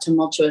a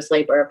tumultuous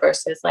labor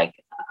versus like,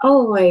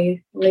 oh,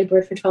 I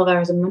labored for 12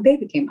 hours and my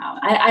baby came out.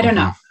 I don't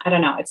know. I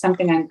don't know. It's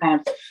something I'm kind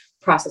of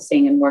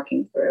processing and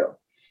working through.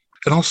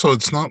 And also,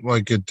 it's not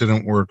like it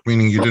didn't work,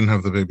 meaning you didn't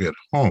have the baby at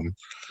home.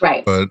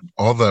 Right. But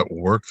all that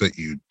work that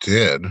you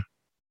did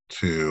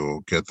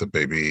to get the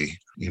baby,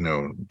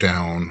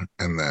 down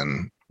and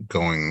then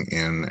going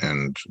in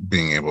and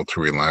being able to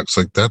relax,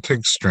 like that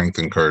takes strength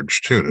and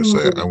courage too, to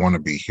say, I want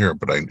to be here,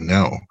 but I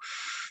know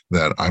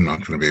that I'm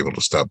not going to be able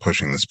to stop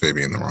pushing this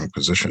baby in the wrong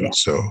position. Yeah.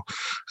 So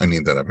I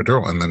need that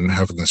epidural, and then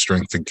having the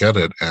strength to get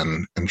it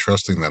and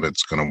trusting that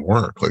it's going to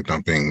work, like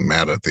not being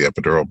mad at the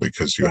epidural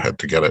because you had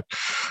to get it.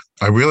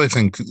 I really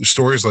think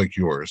stories like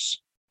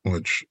yours,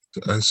 which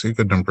I see a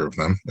good number of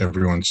them,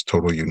 everyone's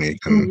totally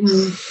unique, and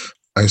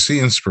I see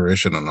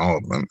inspiration in all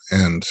of them.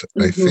 And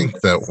I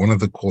think that one of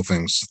the cool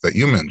things that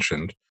you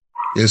mentioned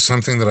is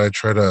something that I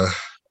try to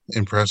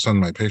impress on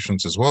my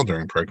patients as well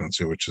during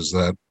pregnancy, which is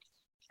that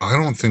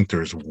I don't think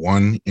there's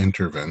one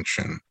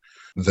intervention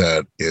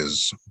that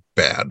is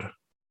bad.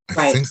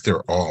 I think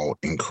they're all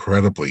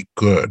incredibly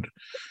good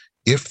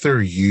if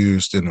they're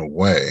used in a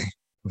way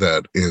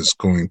that is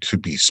going to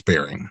be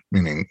sparing,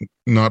 meaning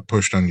not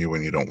pushed on you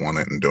when you don't want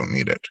it and don't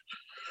need it.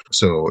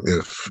 So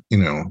if,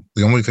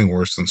 the only thing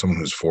worse than someone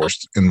who's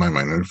forced, in my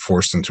mind,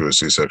 forced into a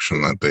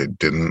C-section that they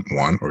didn't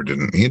want or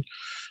didn't need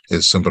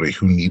is somebody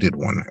who needed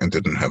one and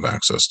didn't have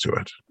access to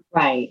it.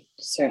 Right,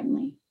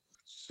 certainly.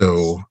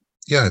 So,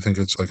 yeah, I think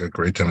it's like a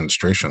great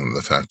demonstration of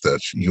the fact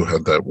that you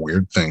had that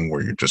weird thing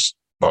where your just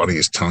body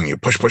is telling you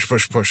push, push,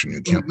 push, push, and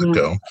you can't let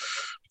go.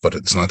 But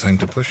it's not time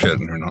to push it,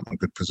 and you're not in a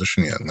good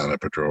position yet. And that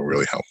epidural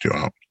really helped you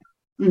out.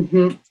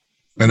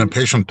 And a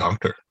patient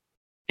doctor.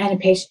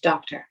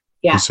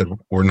 Yeah. He said,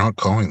 we're not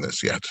calling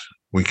this yet.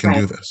 We can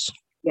do this.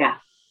 Yeah.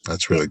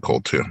 That's really cool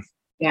too.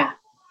 Yeah.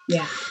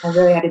 Yeah. I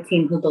really had a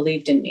team who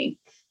believed in me,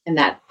 and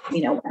that,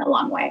 went a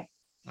long way.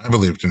 I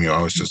believed in you.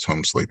 I was just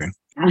home sleeping.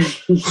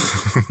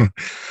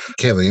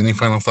 Kayleigh, any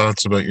final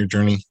thoughts about your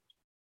journey?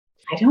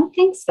 I don't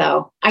think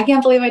so. I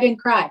can't believe I didn't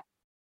cry.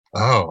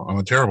 Oh, I'm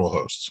a terrible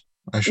host.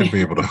 I should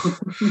be able to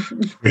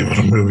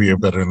move you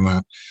better than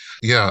that.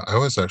 Yeah, I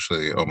was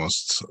actually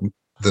almost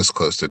this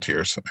close to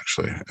tears,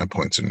 actually, at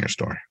points in your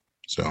story.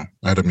 So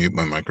I had to mute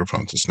my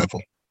microphone to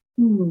sniffle.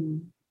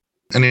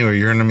 Anyway,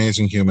 you're an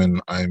amazing human.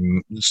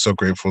 I'm so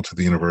grateful to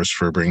the universe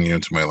for bringing you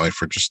into my life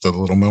for just a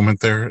little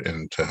moment there,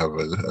 and to have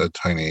a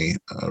tiny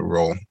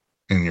role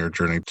in your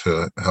journey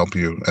to help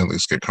you at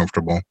least get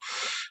comfortable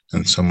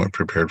and somewhat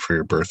prepared for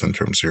your birth in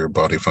terms of your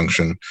body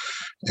function.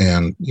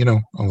 And,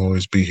 I'll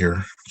always be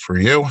here for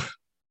you,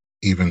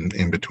 even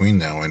in between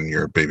now and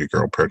your baby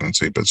girl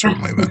pregnancy, but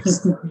certainly then.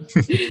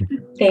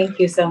 Thank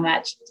you so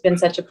much. It's been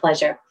such a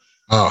pleasure.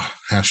 Oh,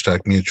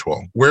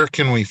 #mutual. Where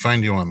can we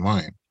find you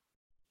online?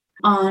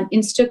 On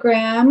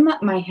Instagram,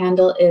 my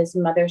handle is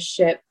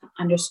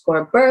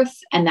mothership_birth,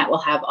 and that will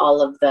have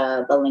all of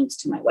the links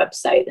to my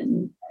website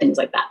and things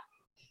like that.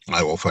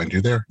 I will find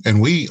you there.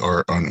 And we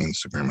are on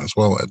Instagram as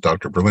well at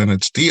Dr. Berlin.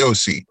 It's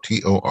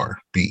DocTorBerlin.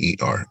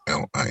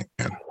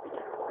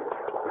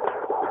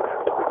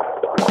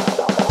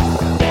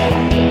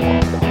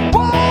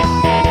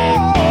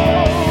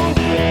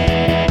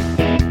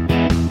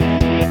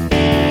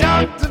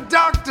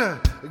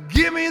 Doctor,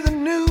 give me the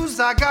news.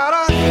 I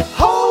got a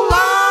whole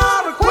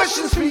lot of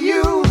questions for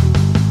you.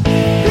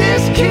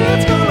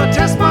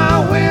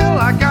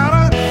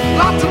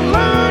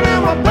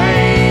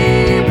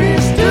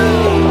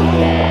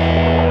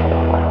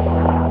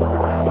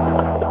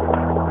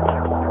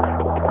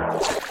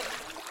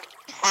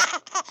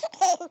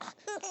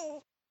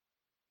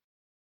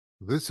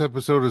 This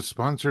episode is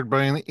sponsored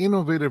by an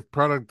innovative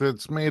product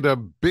that's made a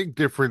big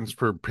difference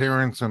for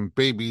parents and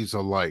babies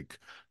alike.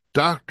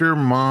 Dr.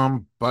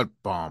 Mom Butt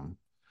Balm.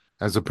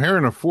 As a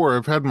parent of 4,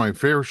 I've had my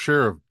fair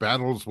share of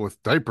battles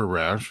with diaper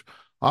rash,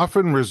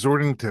 often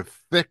resorting to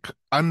thick,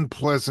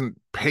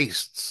 unpleasant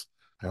pastes.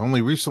 I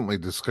only recently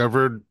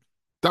discovered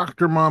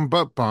Dr. Mom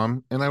Butt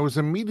Balm, and I was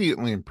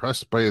immediately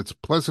impressed by its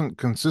pleasant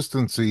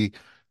consistency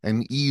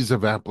and ease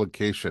of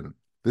application.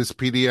 This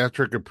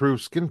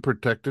pediatric-approved skin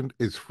protectant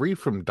is free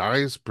from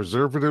dyes,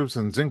 preservatives,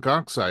 and zinc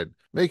oxide,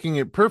 making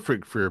it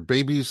perfect for your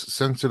baby's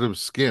sensitive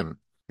skin.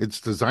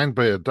 It's designed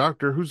by a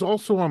doctor who's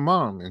also a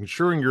mom,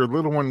 ensuring your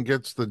little one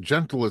gets the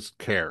gentlest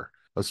care.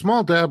 A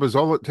small dab is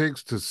all it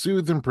takes to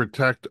soothe and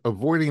protect,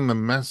 avoiding the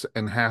mess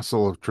and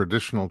hassle of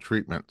traditional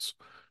treatments.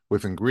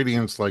 With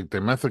ingredients like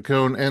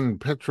dimethicone and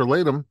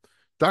petrolatum,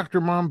 Dr.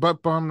 Mom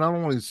Butt Balm not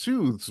only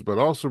soothes, but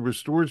also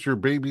restores your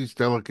baby's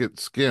delicate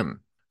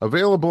skin.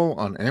 Available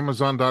on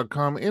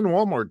Amazon.com and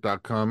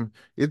Walmart.com,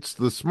 it's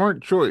the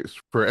smart choice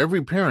for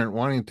every parent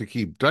wanting to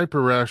keep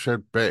diaper rash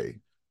at bay.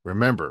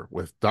 Remember,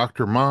 with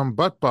Dr. Mom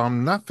Butt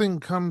Balm,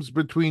 nothing comes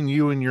between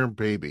you and your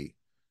baby,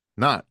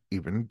 not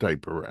even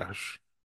diaper rash.